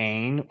double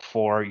paying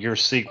for your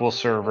SQL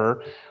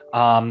server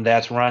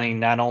that's running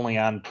not only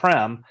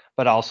on-prem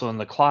but also in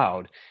the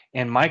cloud.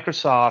 And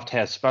Microsoft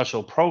has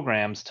special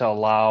programs to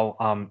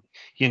allow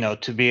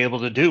to be able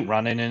to do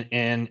running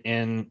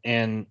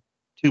in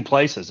two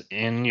places,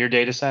 in your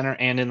data center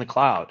and in the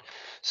cloud.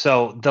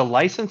 So the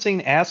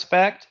licensing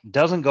aspect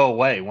doesn't go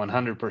away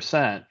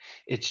 100%.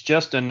 It's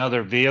just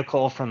another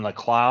vehicle from the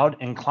cloud,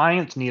 and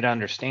clients need to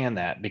understand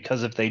that,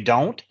 because if they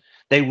don't,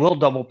 they will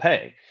double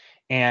pay.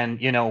 And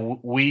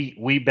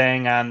we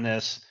bang on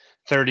this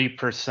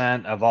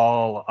 30% of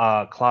all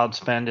cloud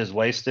spend is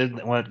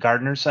wasted, what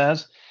Gardner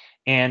says.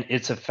 And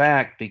it's a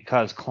fact,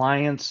 because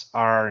clients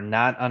are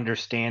not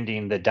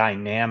understanding the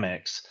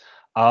dynamics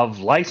of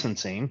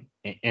licensing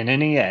in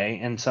an EA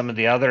and some of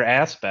the other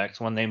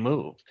aspects when they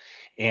move.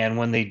 And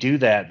when they do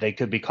that, they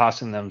could be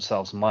costing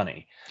themselves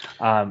money.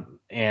 And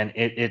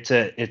it's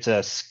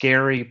a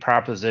scary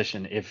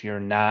proposition if you're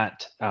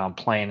not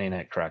planning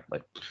it correctly.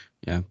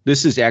 Yeah,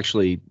 this is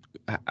actually,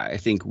 I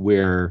think,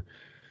 where,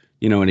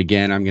 and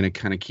again, I'm going to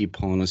kind of keep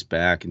pulling us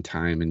back in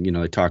time. And,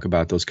 I talk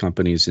about those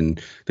companies,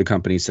 and the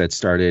companies that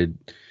started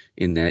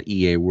in that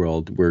EA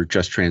world were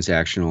just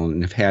transactional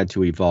and have had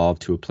to evolve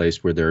to a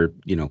place where they're,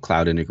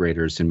 cloud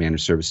integrators and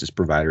managed services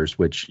providers,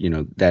 which,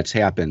 that's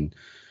happened.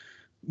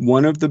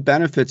 one of the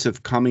benefits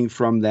of coming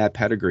from that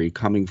pedigree,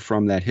 coming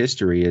from that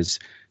history, is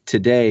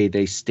today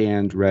they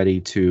stand ready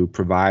to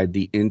provide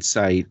the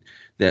insight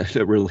that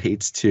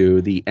relates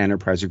to the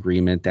enterprise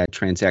agreement, that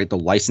the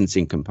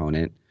licensing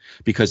component,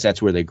 because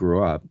that's where they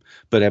grew up,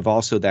 but have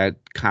also that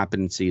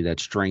competency, that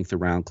strength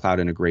around cloud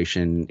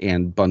integration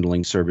and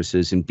bundling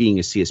services and being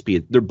a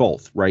CSP. They're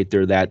both, right?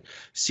 They're that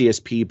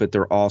CSP, but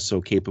they're also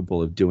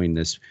capable of doing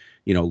this,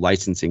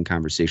 licensing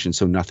conversation,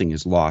 so nothing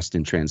is lost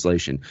in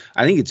translation.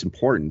 I think it's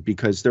important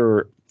because there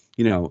are,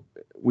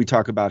 we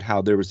talk about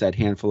how there was that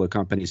handful of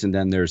companies, and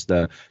then there's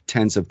the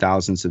tens of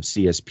thousands of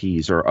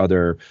CSPs or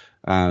other,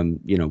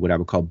 what I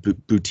would call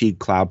boutique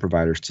cloud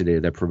providers today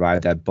that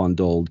provide that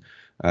bundled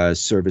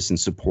service and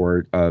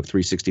support of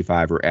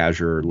 365 or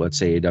Azure, or let's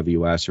say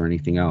AWS or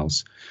anything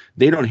else.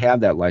 They don't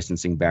have that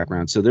licensing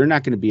background, so they're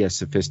not going to be as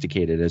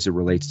sophisticated as it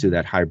relates to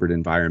that hybrid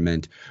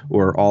environment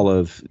or all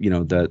of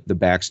the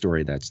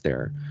backstory that's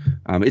there.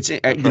 It's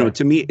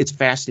to me, it's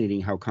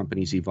fascinating how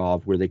companies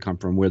evolve, where they come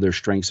from, where their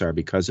strengths are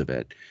because of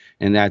it,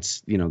 and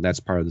that's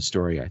part of the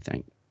story, I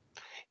think.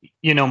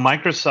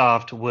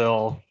 Microsoft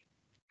will,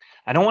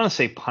 I don't want to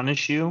say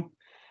punish you,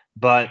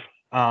 but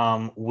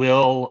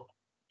will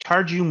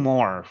charge you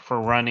more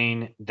for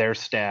running their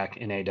stack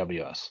in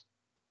AWS.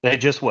 They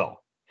just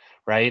will,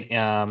 right?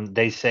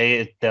 They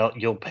say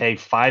you'll pay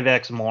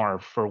 5x more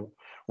for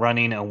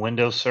running a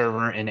Windows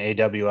server in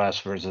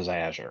AWS versus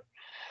Azure.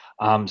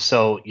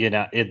 So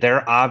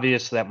they're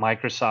obvious that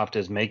Microsoft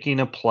is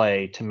making a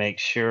play to make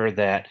sure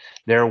that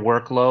their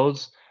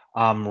workloads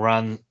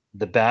run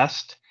the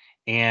best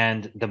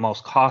and the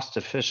most cost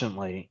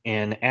efficiently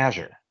in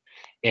Azure.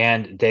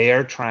 And they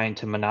are trying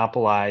to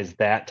monopolize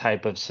that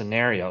type of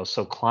scenario,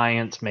 so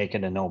clients make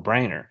it a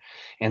no-brainer.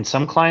 And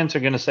some clients are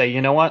going to say, you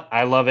know what,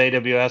 I love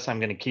AWS, I'm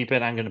going to keep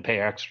it, I'm going to pay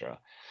extra.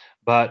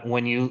 But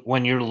when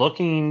you're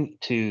looking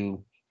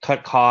to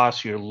cut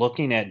costs, you're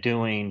looking at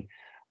doing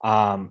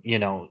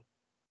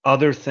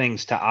other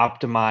things to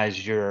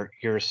optimize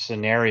your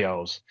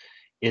scenarios,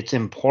 it's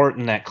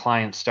important that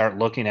clients start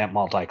looking at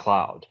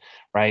multi-cloud,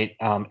 right?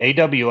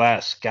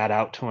 AWS got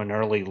out to an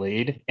early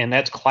lead, and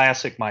that's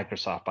classic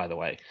Microsoft, by the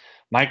way.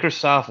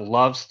 Microsoft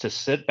loves to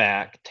sit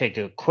back, take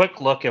a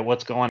quick look at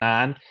what's going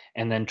on,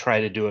 and then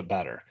try to do it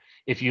better.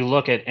 If you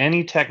look at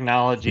any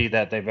technology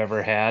that they've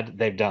ever had,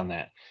 they've done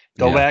that.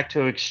 Go back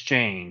to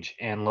Exchange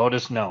and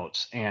Lotus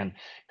Notes, and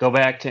go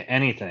back to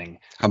anything.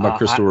 How about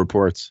Crystal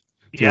Reports?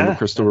 Do you remember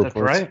Crystal That's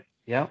Reports? right.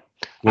 Yeah.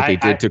 What they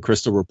did to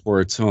Crystal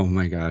Reports. Oh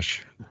my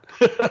gosh.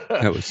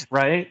 That was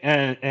right.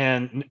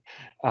 And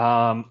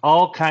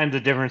all kinds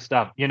of different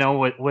stuff.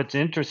 What's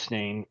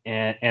interesting,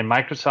 and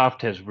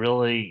Microsoft has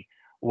really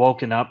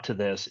woken up to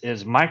this,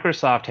 is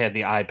Microsoft had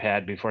the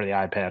iPad before the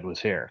iPad was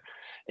here.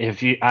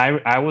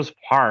 I was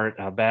part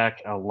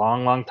back a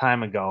long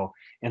time ago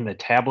in the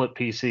tablet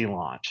PC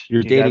launch.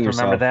 You're Do you dating guys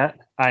remember yourself.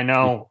 that? I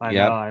know.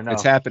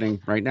 It's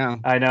happening right now.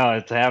 I know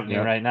it's happening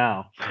right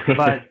now.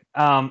 But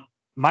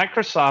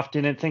Microsoft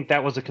didn't think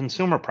that was a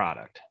consumer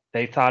product.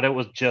 They thought it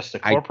was just a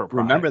corporate product.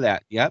 Remember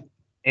that. Yep.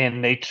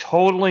 And they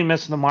totally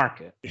missed the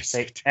market. Yes,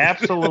 they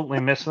absolutely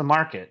missed the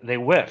market. They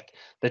whiffed.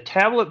 The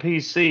tablet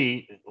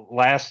PC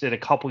lasted a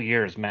couple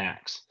years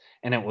max,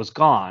 and it was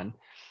gone.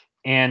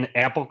 And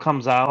Apple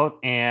comes out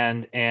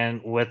and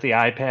with the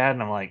iPad,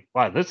 and I'm like,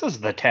 wow, this is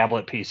the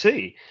tablet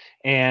PC.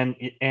 And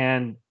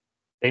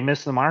they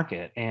missed the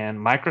market. And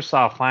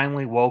Microsoft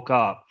finally woke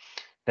up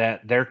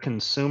that their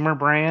consumer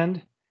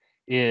brand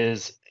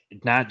is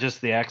not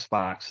just the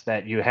Xbox,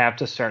 that you have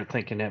to start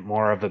thinking it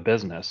more of a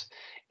business.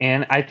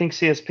 And I think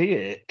CSP,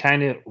 it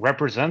kind of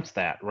represents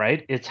that,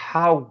 right? It's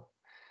how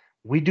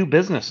we do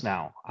business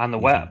now on the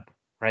web,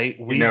 right?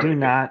 We do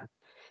not,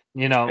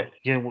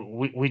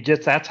 we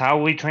just, that's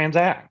how we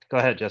transact. Go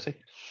ahead, Jesse.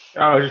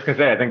 I was just going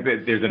to say, I think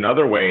that there's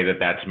another way that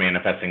that's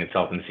manifesting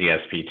itself in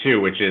CSP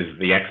too, which is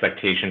the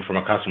expectation from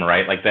a customer,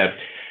 right? Like that,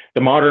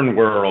 the modern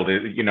world,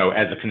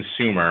 as a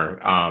consumer,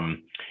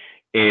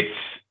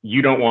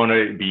 you don't want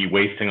to be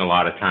wasting a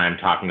lot of time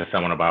talking to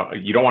someone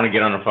you don't want to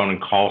get on the phone and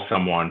call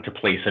someone to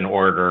place an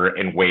order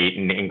and wait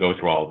and go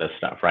through all of this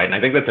stuff, right? And I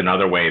think that's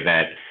another way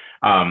that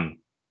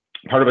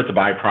part of it's a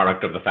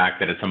byproduct of the fact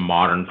that it's a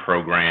modern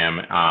program.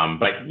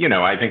 But,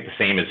 I think the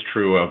same is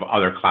true of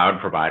other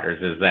cloud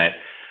providers, is that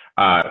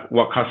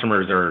what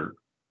customers are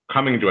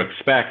coming to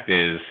expect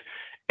is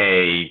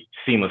a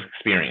seamless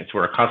experience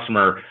where a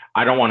customer,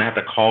 I don't want to have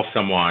to call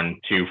someone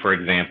to, for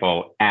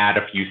example, add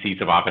a few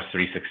seats of Office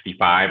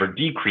 365 or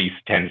decrease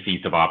 10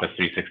 seats of Office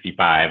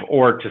 365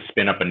 or to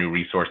spin up a new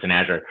resource in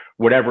Azure,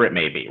 whatever it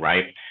may be,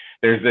 right?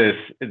 There's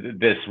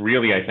this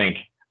really, I think,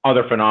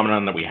 other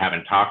phenomenon that we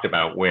haven't talked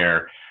about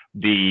where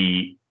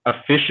the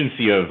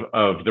efficiency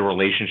of the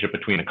relationship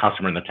between a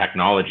customer and the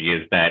technology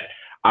is that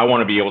I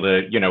want to be able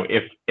to,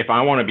 if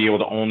I want to be able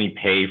to only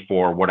pay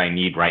for what I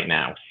need right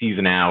now,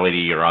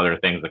 seasonality or other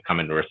things that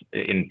come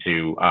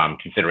into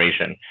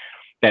consideration,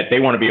 that they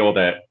want to be able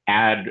to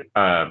add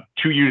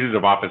 2 users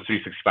of Office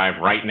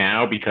 365 right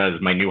now because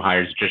my new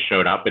hires just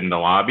showed up in the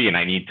lobby and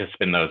I need to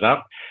spin those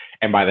up.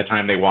 And by the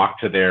time they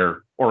walk to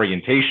their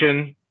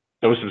orientation,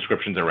 those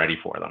subscriptions are ready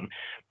for them.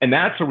 And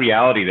that's a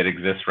reality that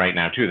exists right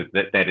now too,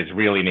 that is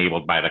really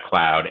enabled by the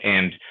cloud.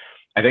 And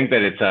I think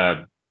that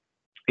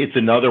it's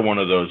another one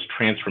of those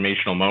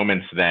transformational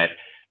moments that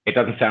it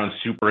doesn't sound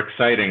super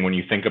exciting when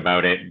you think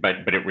about it, but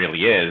it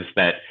really is,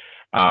 that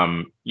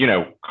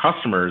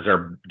customers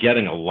are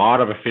getting a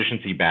lot of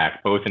efficiency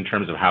back, both in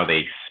terms of how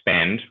they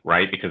spend,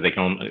 right? Because they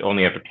can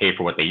only have to pay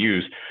for what they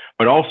use,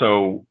 but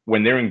also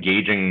when they're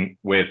engaging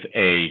with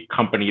a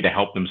company to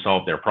help them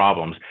solve their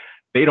problems,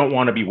 they don't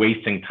want to be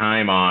wasting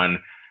time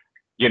on,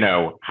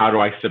 how do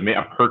I submit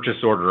a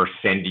purchase order or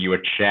send you a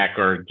check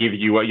or give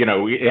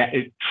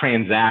you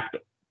transact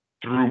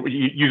through,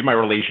 use my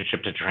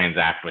relationship to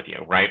transact with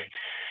you, right?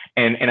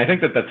 And I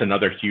think that that's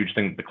another huge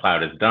thing that the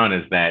cloud has done,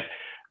 is that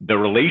the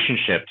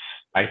relationships,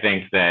 I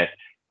think, that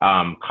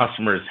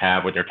customers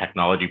have with their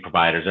technology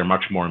providers are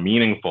much more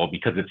meaningful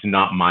because it's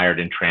not mired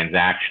in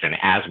transaction.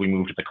 As we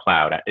move to the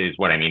cloud, is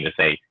what I mean to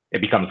say.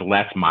 It becomes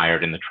less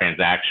mired in the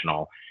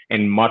transactional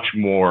and much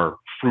more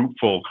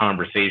fruitful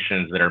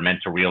conversations that are meant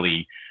to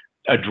really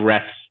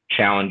address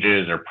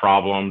challenges or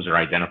problems or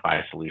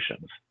identify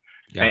solutions.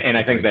 Yeah, and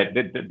I think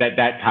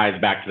that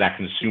ties back to that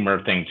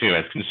consumer thing too.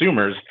 As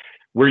consumers,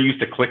 we're used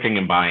to clicking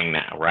and buying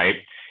now, right?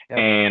 Yep.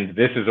 And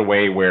this is a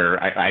way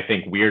where I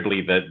think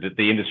weirdly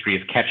the industry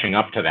is catching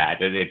up to that.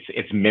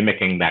 It's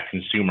mimicking that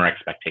consumer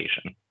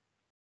expectation.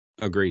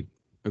 Agreed.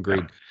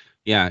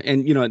 Yeah,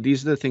 and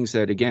these are the things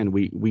that, again,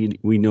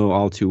 we know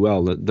all too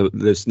well.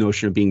 This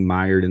notion of being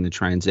mired in the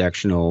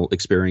transactional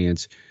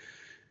experience.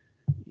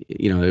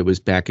 It was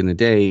back in the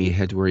day, you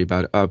had to worry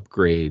about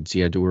upgrades,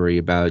 you had to worry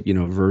about,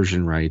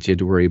 version rights, you had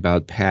to worry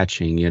about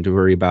patching, you had to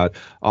worry about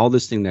all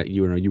this thing that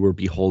you were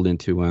beholden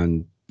to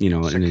on,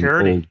 security. In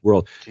an old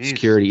world. Jeez,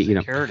 security.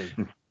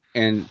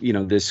 And,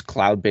 this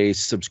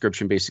cloud-based,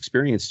 subscription-based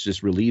experience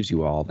just relieves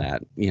you all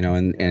that,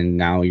 and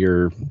now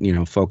you're,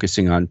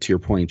 focusing on, to your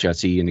point,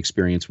 Jesse, an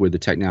experience with the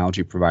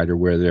technology provider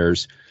where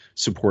there's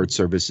support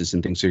services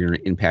and things that are going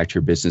to impact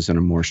your business on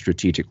a more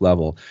strategic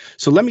level.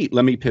 So let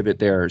me pivot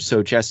there.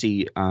 So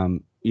Jesse,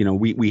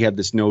 we have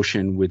this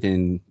notion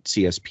within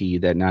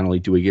CSP that not only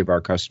do we give our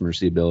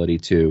customers the ability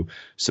to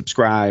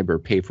subscribe or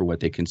pay for what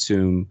they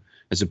consume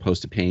as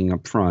opposed to paying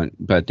up front,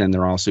 but then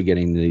they're also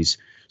getting these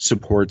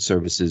support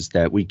services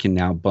that we can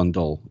now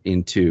bundle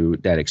into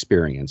that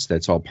experience.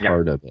 That's all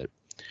part of it.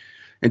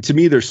 And to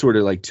me, there's sort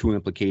of like two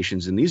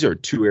implications, and these are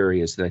two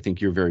areas that I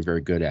think you're very,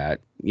 very good at,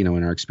 in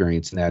our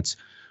experience, and that's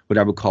what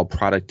I would call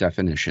product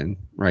definition,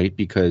 right?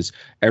 Because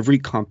every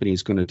company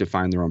is going to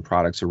define their own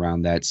products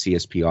around that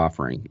CSP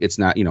offering. It's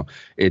not,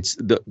 it's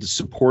the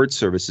support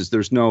services.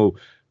 There's no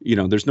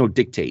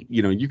dictate.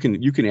 You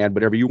can add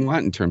whatever you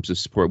want in terms of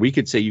support. We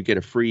could say you get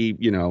a free,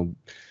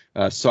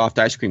 soft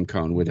ice cream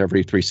cone with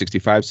every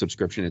 365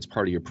 subscription. It's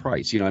part of your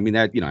price. Not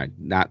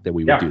that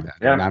we would do that.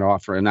 Yeah.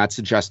 I'm not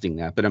suggesting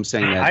that, but I'm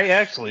saying that I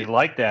actually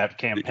like that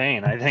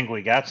campaign. I think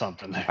we got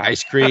something there.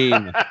 Ice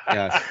cream.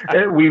 Yes.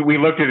 We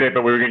looked at it,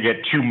 but we were going to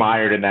get too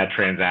mired in that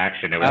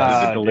transaction. It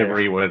was the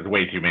delivery was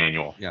way too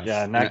manual. Yes.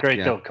 Yeah. Not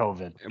great till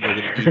COVID.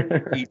 We're going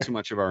to eat too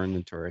much of our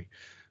inventory.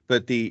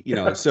 But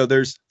so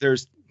there's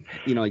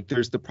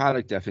there's the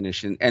product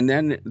definition, and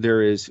then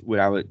there is what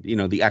I would,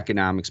 the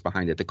economics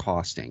behind it, the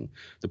costing,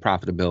 the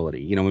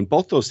profitability, and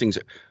both those things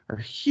are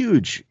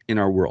huge in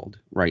our world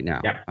right now.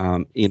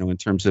 Yeah. In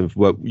terms of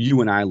what you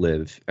and I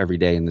live every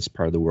day in this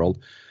part of the world.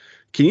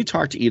 Can you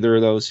talk to either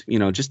of those?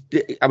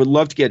 I would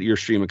love to get your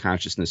stream of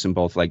consciousness in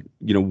both,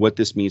 what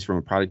this means from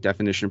a product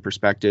definition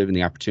perspective and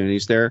the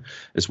opportunities there,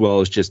 as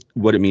well as just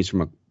what it means from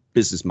a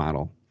business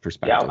model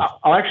perspective. Yeah,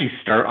 I'll actually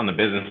start on the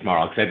business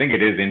model because I think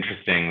it is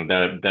interesting.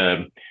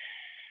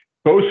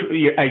 Both,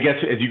 I guess,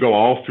 as you go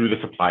all through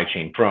the supply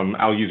chain,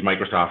 I'll use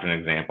Microsoft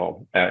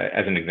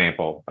as an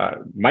example.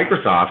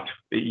 Microsoft,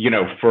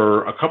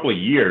 for a couple of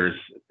years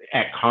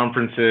at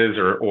conferences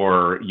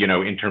or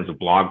in terms of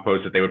blog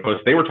posts that they would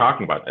post, they were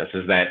talking about this,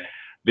 is that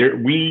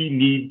we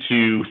need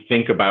to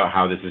think about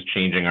how this is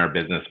changing our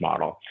business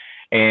model.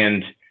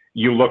 And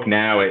you look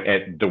now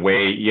at the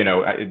way,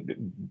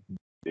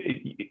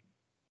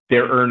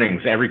 their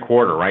earnings every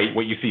quarter, right?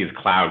 What you see is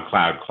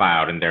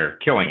cloud, and they're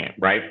killing it,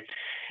 right?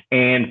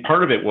 And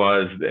part of it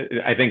was,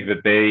 I think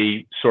that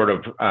they sort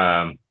of,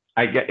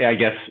 I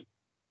guess,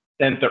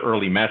 sent the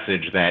early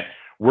message that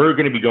we're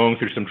going to be going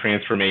through some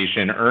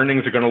transformation.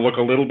 Earnings are going to look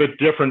a little bit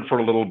different for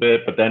a little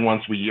bit, but then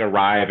once we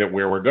arrive at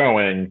where we're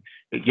going,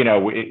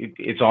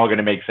 it's all going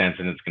to make sense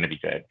and it's going to be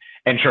good.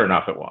 And sure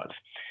enough, it was.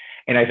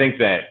 And I think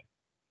that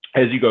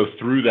as you go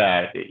through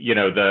that,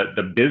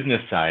 the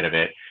business side of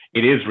it,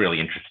 it is really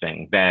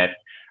interesting that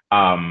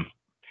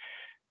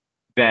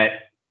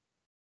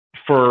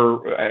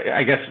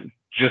I guess,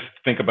 just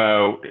think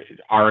about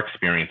our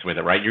experience with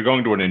it, right? You're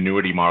going to an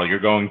annuity model, you're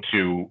going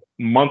to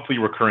monthly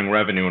recurring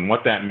revenue. And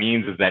what that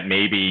means is that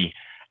maybe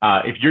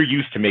if you're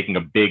used to making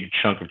a big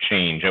chunk of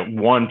change at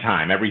one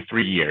time, every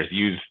 3 years,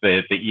 use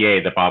the EA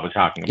that Bob was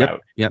talking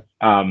about. Yep.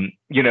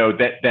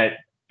 That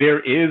there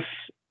is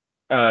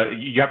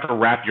you have to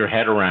wrap your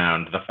head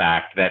around the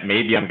fact that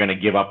maybe I'm going to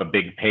give up a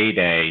big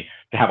payday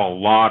to have a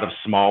lot of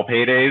small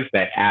paydays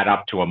that add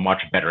up to a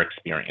much better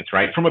experience,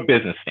 right? From a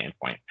business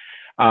standpoint.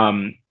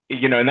 And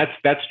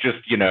that's just,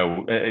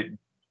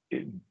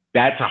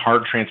 that's a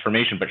hard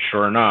transformation, but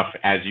sure enough,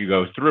 as you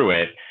go through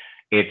it,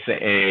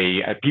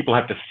 people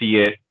have to see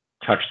it,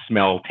 touch,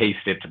 smell,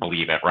 taste it to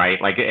believe it,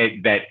 right? Like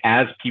that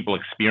as people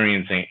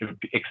experience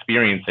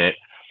it,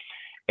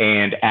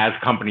 and as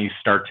companies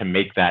start to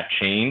make that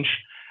change,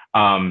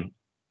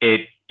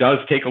 it does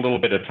take a little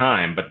bit of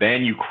time, but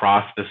then you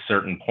cross this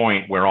certain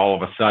point where all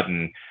of a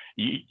sudden,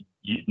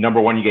 number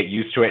one, you get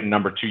used to it, and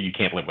number two, you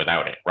can't live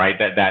without it, right?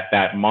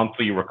 That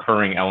monthly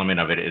recurring element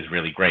of it is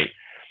really great.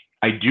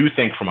 I do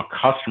think from a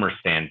customer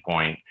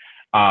standpoint,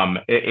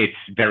 it's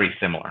very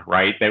similar,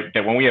 right?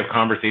 That when we have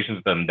conversations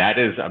with them, that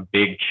is a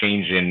big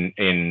change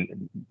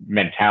in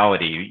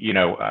mentality.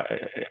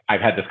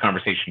 I've had this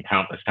conversation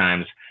countless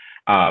times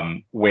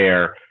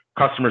where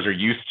customers are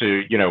used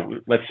to,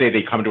 let's say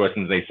they come to us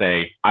and they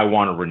say, I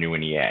want to renew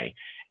an EA,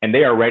 and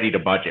they are ready to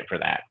budget for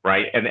that,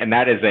 right? And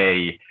that is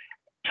a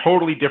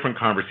totally different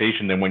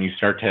conversation than when you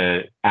start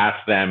to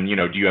ask them,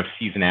 do you have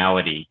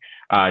seasonality?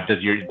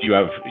 Does your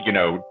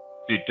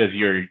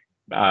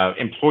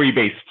employee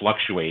base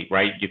fluctuate,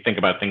 right? You think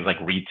about things like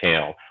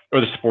retail or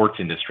the sports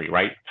industry,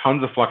 right?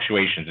 Tons of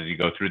fluctuations as you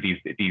go through these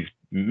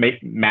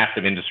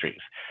massive industries.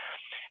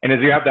 And as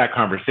you have that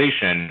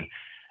conversation,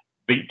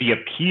 the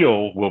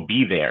appeal will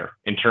be there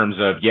in terms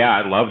of, yeah,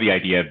 I love the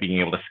idea of being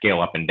able to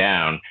scale up and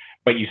down,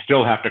 but you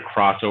still have to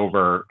cross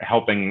over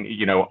helping,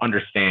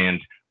 understand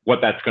what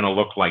that's going to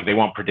look like. They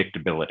want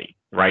predictability,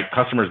 right?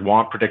 Customers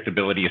want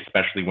predictability,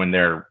 especially when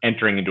they're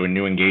entering into a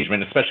new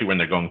engagement, especially when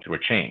they're going through a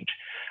change.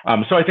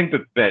 So I think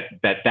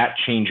that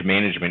change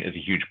management is a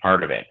huge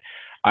part of it.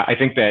 I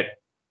think that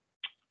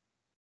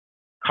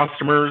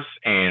customers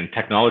and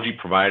technology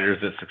providers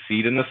that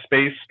succeed in this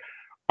space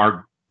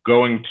are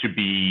going to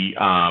be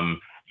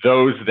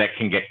those that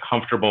can get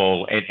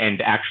comfortable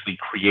and actually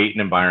create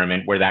an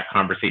environment where that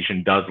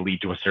conversation does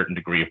lead to a certain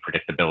degree of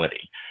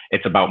predictability.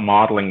 It's about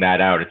modeling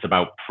that out. It's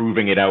about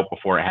proving it out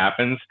before it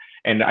happens.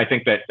 And I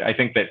think that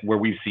where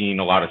we've seen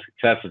a lot of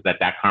success is that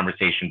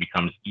conversation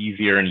becomes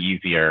easier and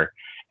easier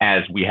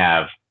as we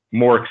have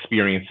more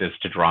experiences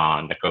to draw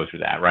on that go through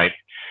that, right?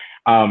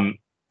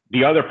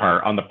 The other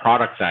part on the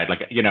product side,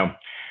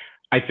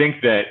 I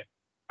think that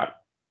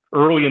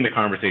early in the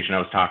conversation, I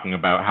was talking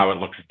about how it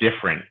looks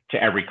different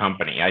to every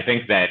company. I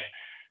think that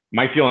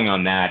my feeling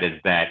on that is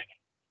that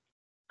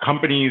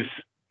companies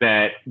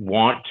that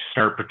want to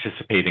start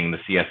participating in the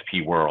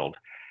CSP world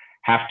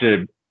have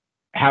to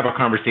have a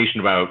conversation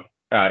about,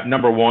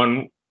 number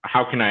one,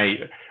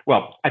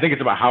 I think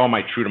it's about how am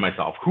I true to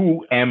myself?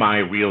 Who am I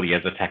really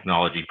as a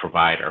technology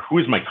provider? Who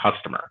is my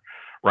customer,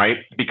 right?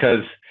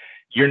 Because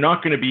you're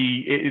not going to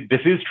be,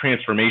 this is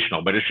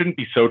transformational, but it shouldn't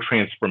be so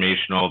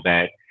transformational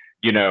that,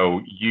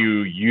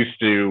 you used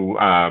to,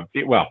 I'm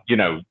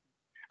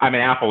an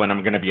apple and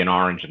I'm going to be an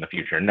orange in the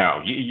future.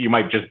 No, you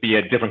might just be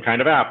a different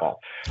kind of apple.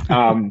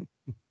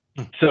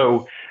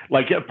 So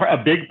a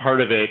big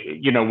part of it,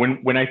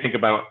 when I think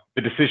about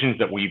the decisions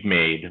that we've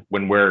made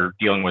when we're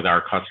dealing with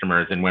our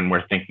customers and when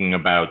we're thinking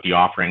about the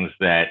offerings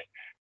that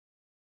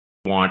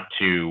we want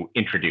to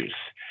introduce,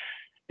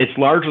 it's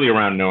largely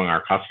around knowing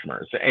our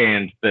customers.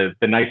 And the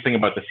nice thing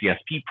about the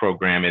CSP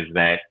program is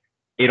that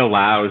it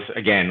allows,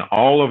 again,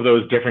 all of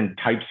those different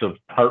types of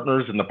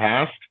partners in the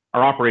past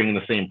are operating in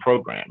the same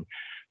program.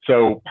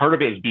 So part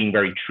of it is being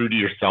very true to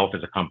yourself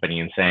as a company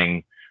and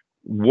saying,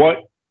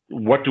 what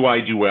do I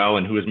do well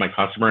and who is my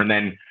customer? And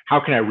then how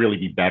can I really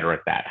be better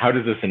at that? How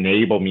does this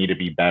enable me to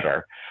be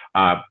better?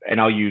 And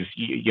I'll use,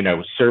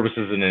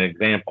 services as an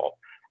example.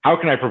 How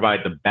can I provide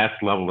the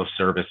best level of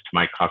service to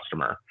my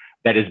customer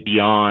that is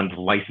beyond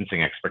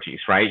licensing expertise,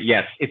 right?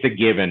 Yes, it's a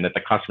given that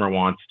the customer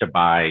wants to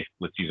buy,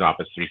 let's use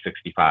Office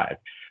 365.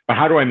 But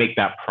how do I make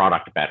that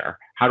product better?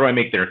 How do I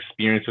make their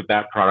experience with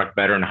that product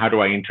better? And how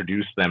do I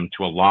introduce them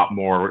to a lot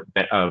more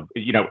of,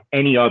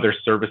 any other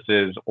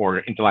services or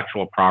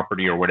intellectual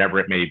property or whatever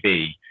it may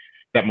be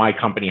that my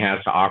company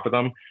has to offer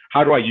them?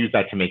 How do I use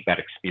that to make that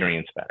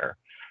experience better?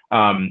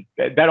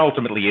 That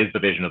ultimately is the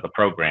vision of the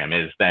program,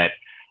 is that,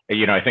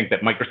 I think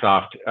that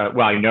Microsoft,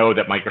 I know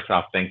that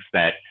Microsoft thinks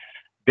that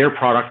their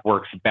product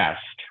works best,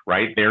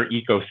 right? Their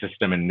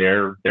ecosystem and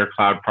their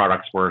cloud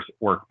products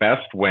work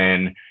best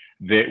when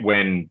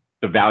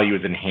the value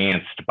is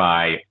enhanced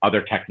by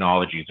other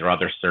technologies or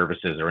other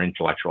services or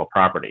intellectual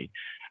property.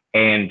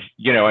 And,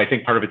 I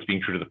think part of it's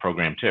being true to the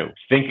program too.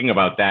 Thinking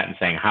about that and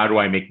saying, how do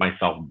I make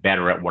myself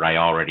better at what I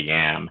already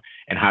am?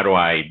 And how do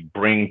I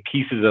bring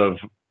pieces of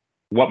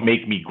what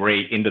make me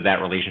great into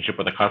that relationship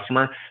with a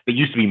customer that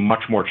used to be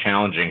much more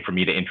challenging for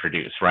me to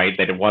introduce, right?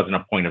 That it wasn't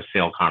a point of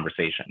sale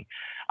conversation.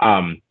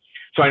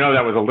 So I know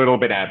that was a little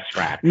bit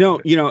abstract.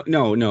 No.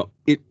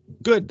 It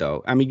good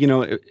though. I mean,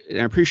 I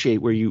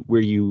appreciate where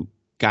you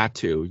got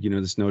to,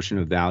 this notion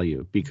of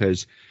value,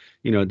 because,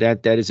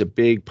 that is a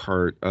big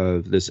part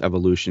of this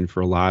evolution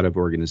for a lot of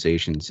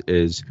organizations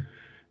is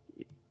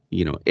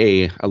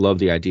I love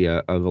the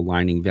idea of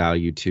aligning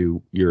value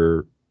to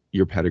your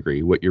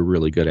pedigree, what you're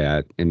really good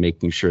at, and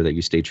making sure that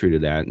you stay true to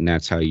that, and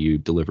that's how you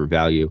deliver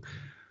value.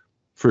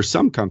 For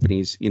some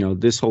companies,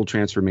 this whole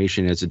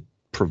transformation as a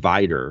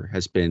provider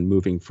has been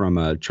moving from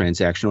a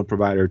transactional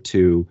provider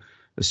to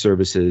a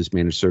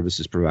managed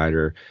services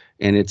provider.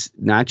 And it's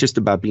not just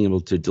about being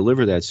able to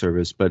deliver that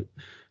service, but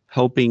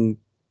helping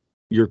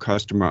your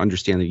customer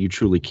understand that you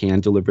truly can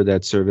deliver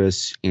that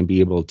service and be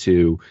able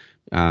to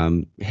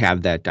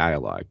have that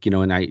dialogue,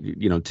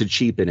 and to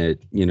cheapen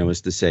it,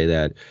 is to say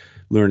that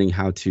learning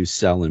how to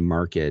sell and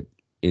market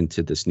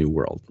into this new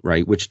world,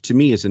 right? Which to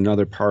me is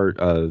another part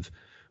of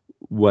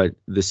what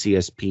the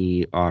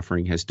CSP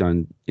offering has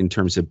done in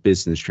terms of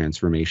business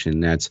transformation.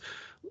 That's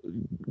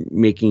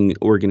making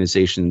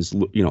organizations,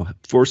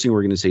 forcing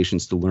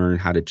organizations to learn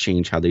how to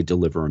change how they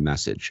deliver a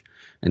message,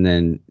 and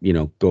then,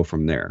 go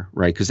from there,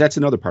 right? Because that's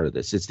another part of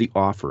this. It's the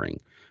offering,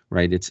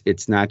 right?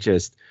 It's not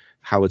just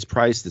how it's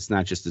priced. It's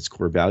not just its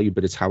core value,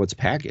 but it's how it's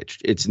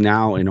packaged. It's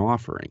now an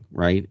offering,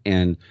 right?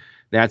 And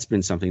that's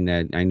been something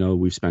that I know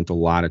we've spent a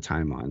lot of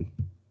time on.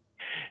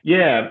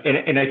 Yeah,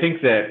 and I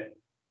think that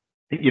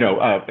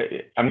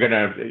I'm going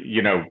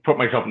to, put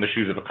myself in the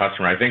shoes of a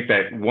customer. I think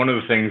that one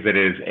of the things that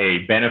is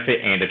a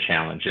benefit and a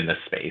challenge in this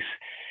space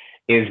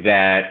is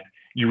that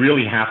you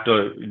really have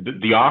to,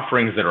 the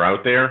offerings that are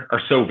out there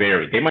are so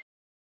varied.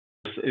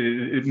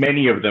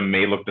 Many of them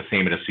may look the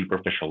same at a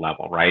superficial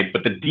level, right?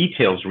 But the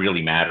details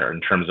really matter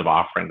in terms of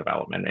offering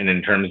development and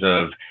in terms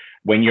of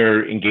when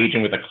you're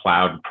engaging with a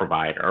cloud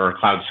provider or a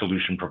cloud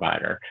solution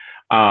provider.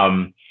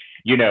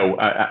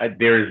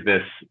 There's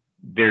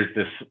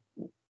this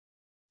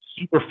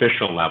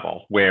superficial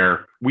level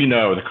where we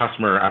know the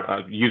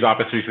customer use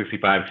Office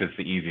 365 because it's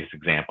the easiest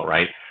example,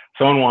 right?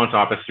 Someone wants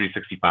Office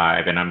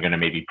 365 and I'm going to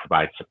maybe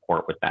provide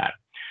support with that.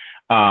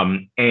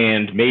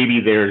 And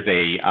maybe there's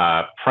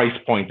a price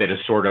point that is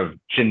sort of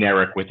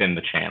generic within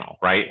the channel,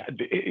 right?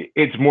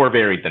 It's more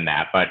varied than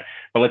that, but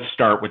let's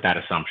start with that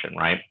assumption,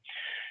 right?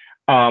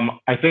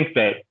 I think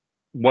that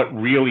what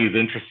really is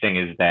interesting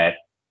is that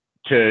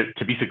to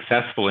be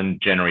successful in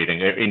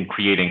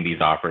creating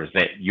these offers,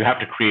 that you have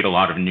to create a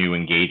lot of new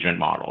engagement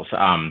models.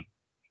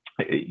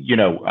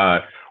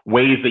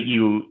 Ways that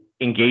you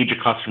engage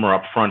a customer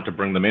up front to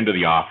bring them into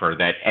the offer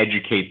that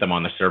educate them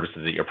on the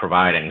services that you're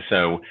providing,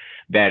 so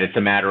that it's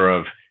a matter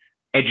of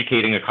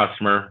educating a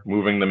customer,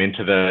 moving them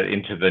into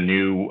the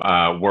new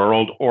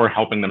world, or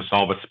helping them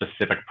solve a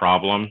specific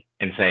problem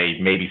and say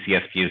maybe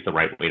CSP is the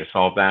right way to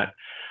solve that.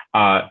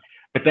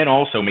 But then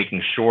also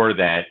making sure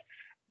that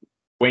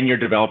when you're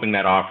developing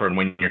that offer and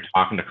when you're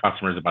talking to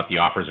customers about the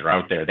offers that are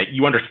out there, that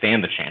you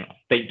understand the channel,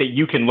 that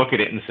you can look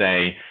at it and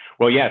say,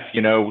 well, yes,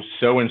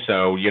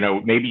 so-and-so,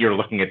 maybe you're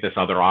looking at this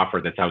other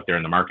offer that's out there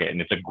in the market and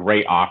it's a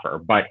great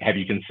offer, but have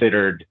you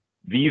considered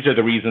these are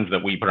the reasons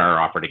that we put our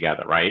offer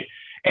together, right?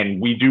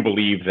 And we do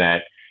believe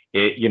that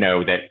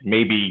that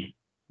maybe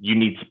you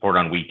need support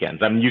on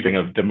weekends. I'm using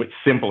the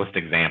simplest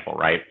example,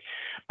 right?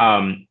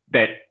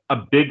 That a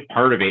big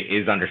part of it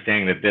is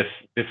understanding that this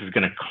is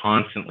going to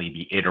constantly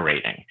be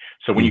iterating.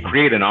 So when you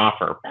create an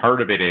offer,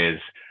 part of it is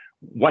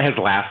what has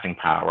lasting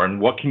power and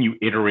what can you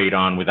iterate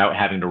on without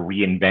having to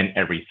reinvent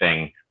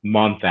everything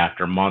month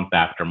after month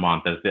after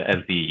month as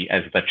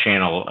the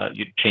channel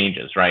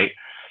changes, right?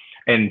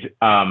 And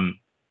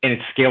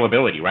it's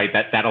scalability, right?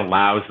 That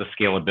allows the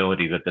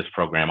scalability that this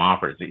program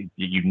offers.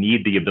 You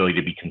need the ability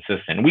to be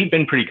consistent. We've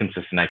been pretty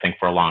consistent, I think,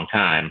 for a long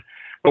time.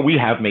 But we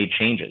have made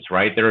changes,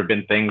 right? There have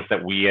been things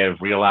that we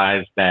have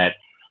realized that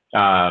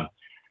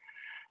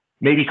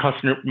maybe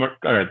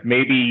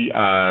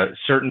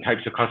certain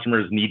types of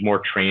customers need more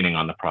training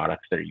on the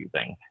products they're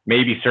using.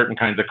 Maybe certain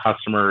kinds of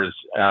customers,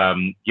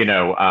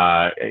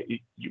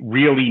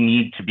 really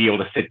need to be able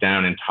to sit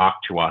down and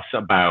talk to us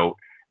about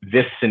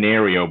this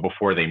scenario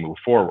before they move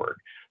forward.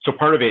 So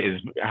part of it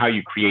is how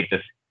you create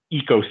this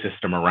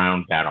ecosystem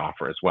around that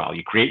offer as well.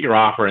 You create your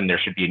offer, and there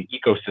should be an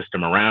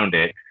ecosystem around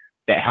it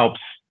that helps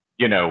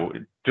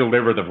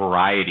deliver the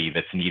variety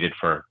that's needed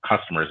for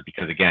customers,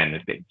 because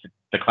again,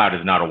 the cloud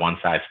is not a one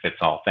size fits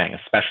all thing,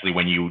 especially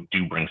when you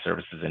do bring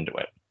services into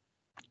it.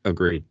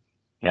 Agreed.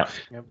 Yeah.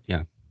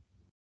 Yeah.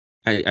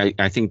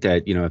 I think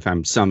that, if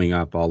I'm summing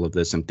up all of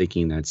this, I'm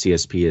thinking that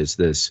CSP is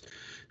this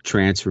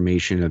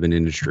transformation of an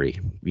industry.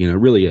 It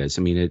really is.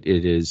 I mean, it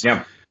is,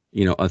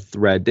 a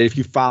thread that if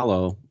you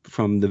follow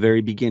from the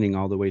very beginning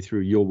all the way through,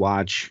 you'll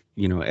watch,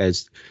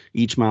 as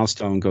each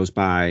milestone goes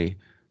by,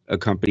 a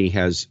company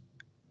has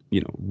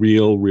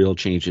real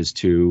changes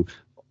to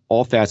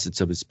all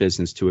facets of its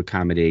business to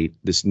accommodate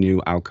this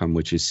new outcome,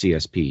 which is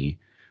CSP,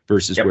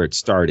 versus where it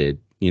started,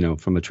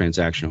 from a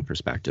transactional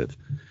perspective.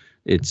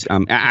 It's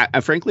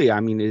frankly, I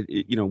mean,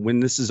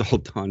 when this is all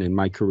done and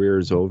my career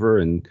is over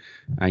and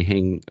I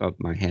hang up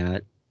my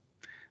hat,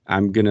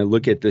 I'm going to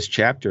look at this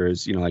chapter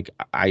as,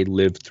 I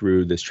lived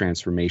through this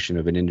transformation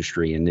of an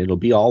industry, and it'll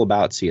be all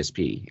about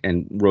CSP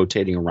and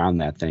rotating around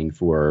that thing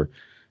for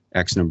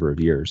X number of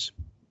years.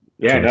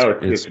 Yeah, so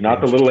it's not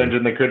the little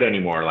engine that could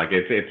anymore. Like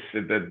it's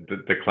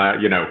the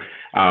cloud,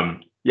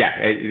 Yeah,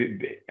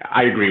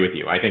 I agree with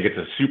you. I think it's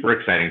a super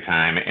exciting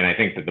time, and I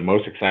think that the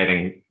most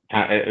exciting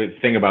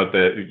thing about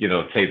the,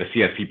 say the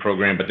CSP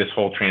program, but this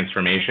whole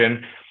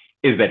transformation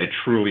is that it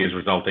truly is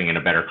resulting in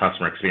a better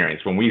customer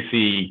experience. When we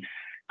see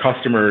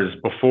customers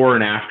before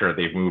and after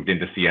they've moved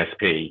into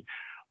CSP,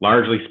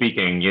 largely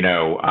speaking,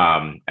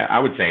 I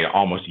would say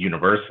almost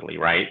universally,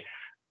 right?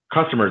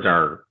 Customers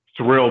are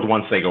thrilled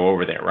once they go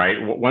over there,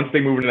 right? Once they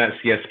move into that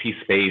CSP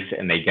space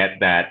and they get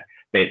that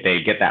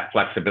they get that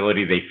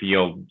flexibility, they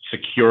feel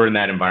secure in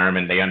that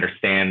environment, they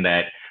understand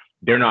that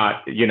they're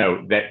not,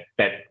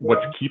 that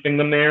what's keeping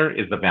them there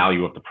is the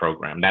value of the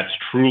program. That's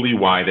truly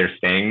why they're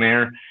staying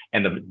there,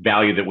 and the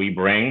value that we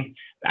bring.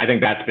 I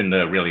think that's been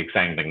the really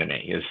exciting thing to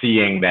me, is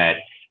seeing that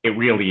it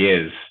really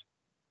is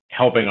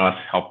helping us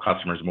help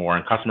customers more,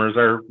 and customers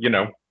are,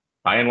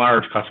 by and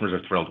large, customers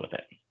are thrilled with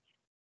it.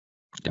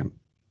 Yeah,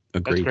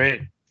 agreed. That's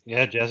great.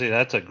 Yeah, Jesse,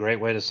 that's a great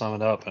way to sum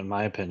it up, in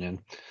my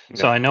opinion. Yeah.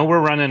 So I know we're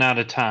running out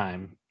of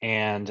time,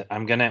 and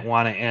I'm going to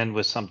want to end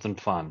with something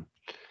fun.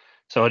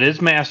 So it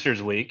is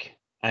Masters Week.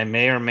 I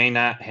may or may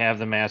not have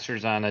the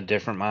Masters on a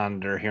different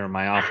monitor here in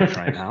my office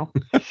right now.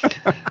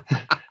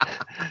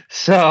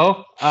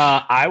 So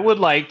I would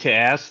like to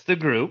ask the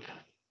group,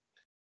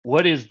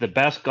 what is the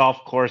best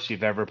golf course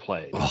you've ever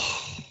played?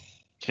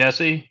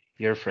 Jesse,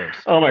 you're first.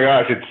 Oh my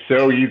gosh, it's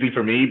so easy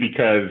for me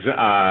because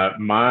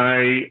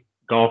my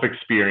golf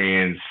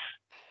experience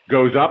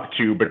goes up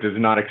to but does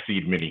not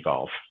exceed mini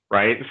golf,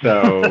 right?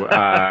 So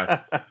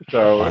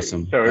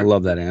awesome. So I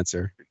love that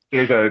answer.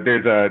 There's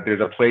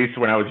a place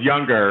when I was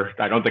younger.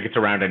 I don't think it's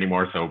around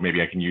anymore, so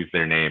maybe I can use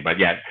their name. But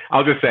yeah,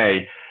 I'll just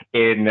say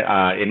in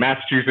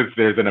Massachusetts,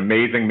 there's an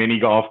amazing mini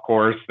golf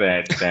course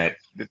that's the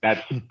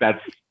That's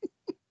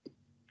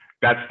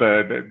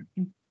it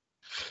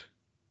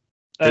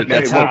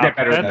won't get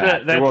better than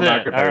that.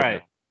 That's it. All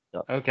right.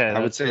 Okay. I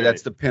would say great.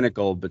 That's the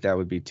pinnacle, but that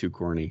would be too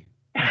corny.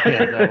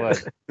 Yeah, that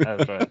was.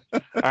 That's right.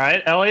 All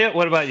right, Elliot,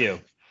 what about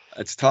you?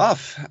 It's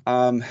tough.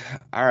 All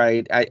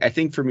right. I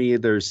think for me,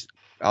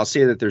 I'll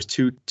say that there's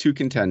two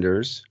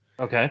contenders.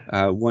 Okay.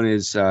 One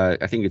is I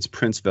think it's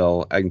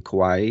Princeville in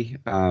Kauai.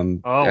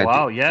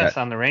 Wow! Yes,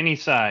 on the rainy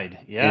side.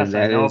 Yes,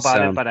 I know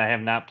about it, but I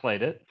have not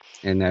played it.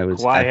 And that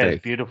was Kauai epic. has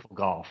beautiful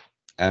golf.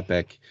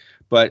 Epic,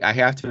 but I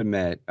have to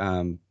admit,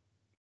 I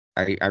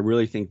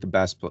really think the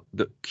best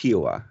the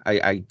Kiowa.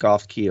 I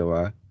golfed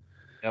Kiowa,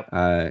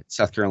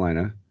 South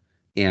Carolina,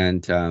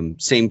 and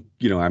same.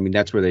 I mean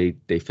that's where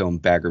they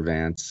filmed Bagger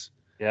Vance.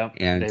 Yeah,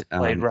 and they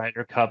played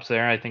Ryder Cups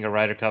there. I think a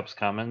Ryder Cup's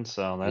coming,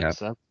 so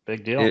that's a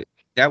big deal.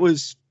 That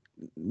was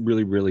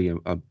really, really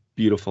a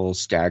beautiful,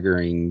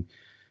 staggering,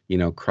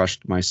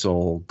 crushed my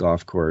soul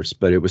golf course.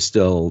 But it was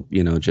still,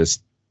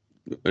 just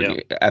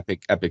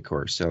epic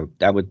course. So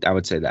I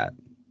would say that.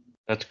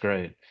 That's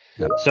great.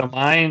 Yep. So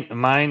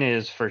mine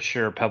is for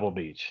sure Pebble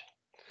Beach.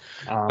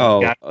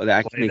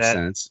 That makes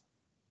sense.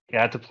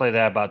 Got to play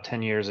that about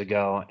 10 years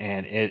ago,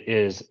 and it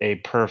is a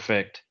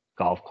perfect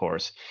golf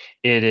course.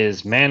 It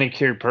is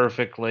manicured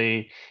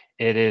perfectly.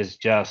 It is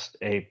just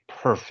a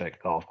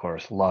perfect golf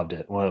course. Loved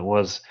it. Well, it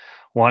was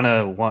one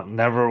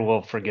never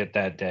will forget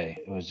that day.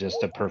 It was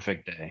just a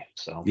perfect day.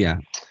 So yeah,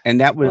 and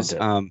that was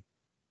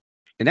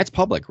and that's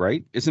public,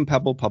 right? Isn't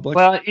Pebble public?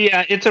 Well,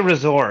 yeah, it's a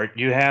resort.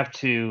 You have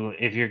to,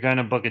 if you're going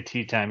to book a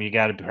tee time, you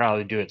got to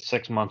probably do it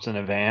 6 months in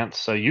advance.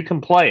 So you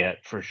can play it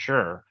for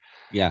sure.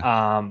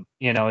 Yeah.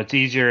 It's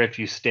easier if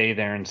you stay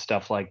there and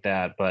stuff like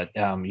that, but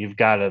you've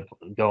got to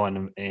go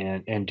in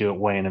and do it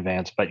way in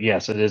advance. But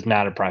yes, it is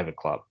not a private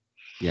club.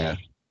 Yeah.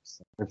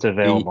 It's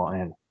available.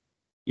 And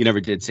you never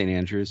did St.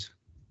 Andrews?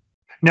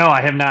 No,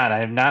 I have not. I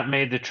have not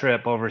made the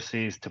trip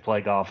overseas to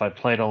play golf. I've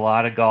played a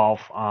lot of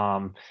golf.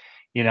 I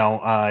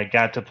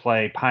got to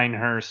play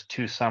Pinehurst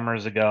 2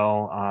 summers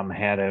ago.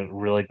 Had a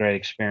really great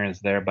experience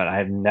there, but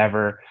I've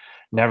never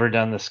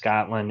done the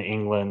Scotland,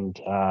 England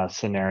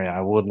scenario.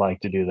 I would like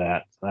to do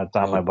that. That's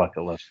on my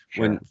bucket list.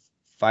 Sure. When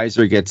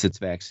Pfizer gets its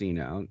vaccine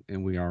out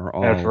and we are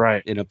all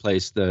in a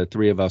place, the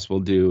three of us will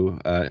do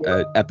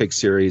an epic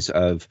series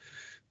of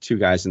 2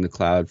 guys in the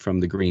cloud from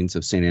the greens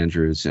of St.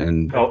 Andrews.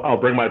 And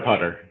I'll bring my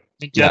putter.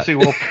 Jesse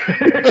will.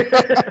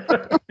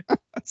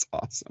 That's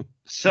awesome.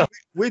 So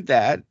with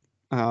that,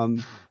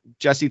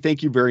 Jesse,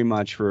 thank you very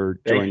much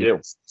for joining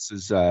us. This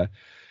is, the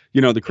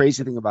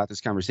crazy thing about this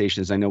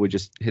conversation is I know we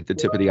just hit the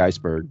tip of the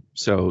iceberg.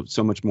 So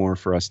much more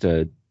for us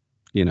to,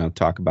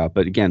 talk about.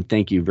 But again,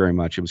 thank you very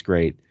much. It was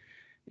great.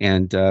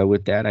 And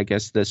with that, I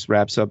guess this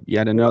wraps up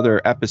yet another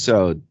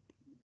episode.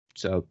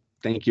 So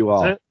thank you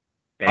all.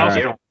 Thank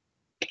you.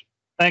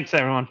 Thanks,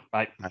 everyone.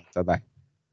 Bye. Bye-bye.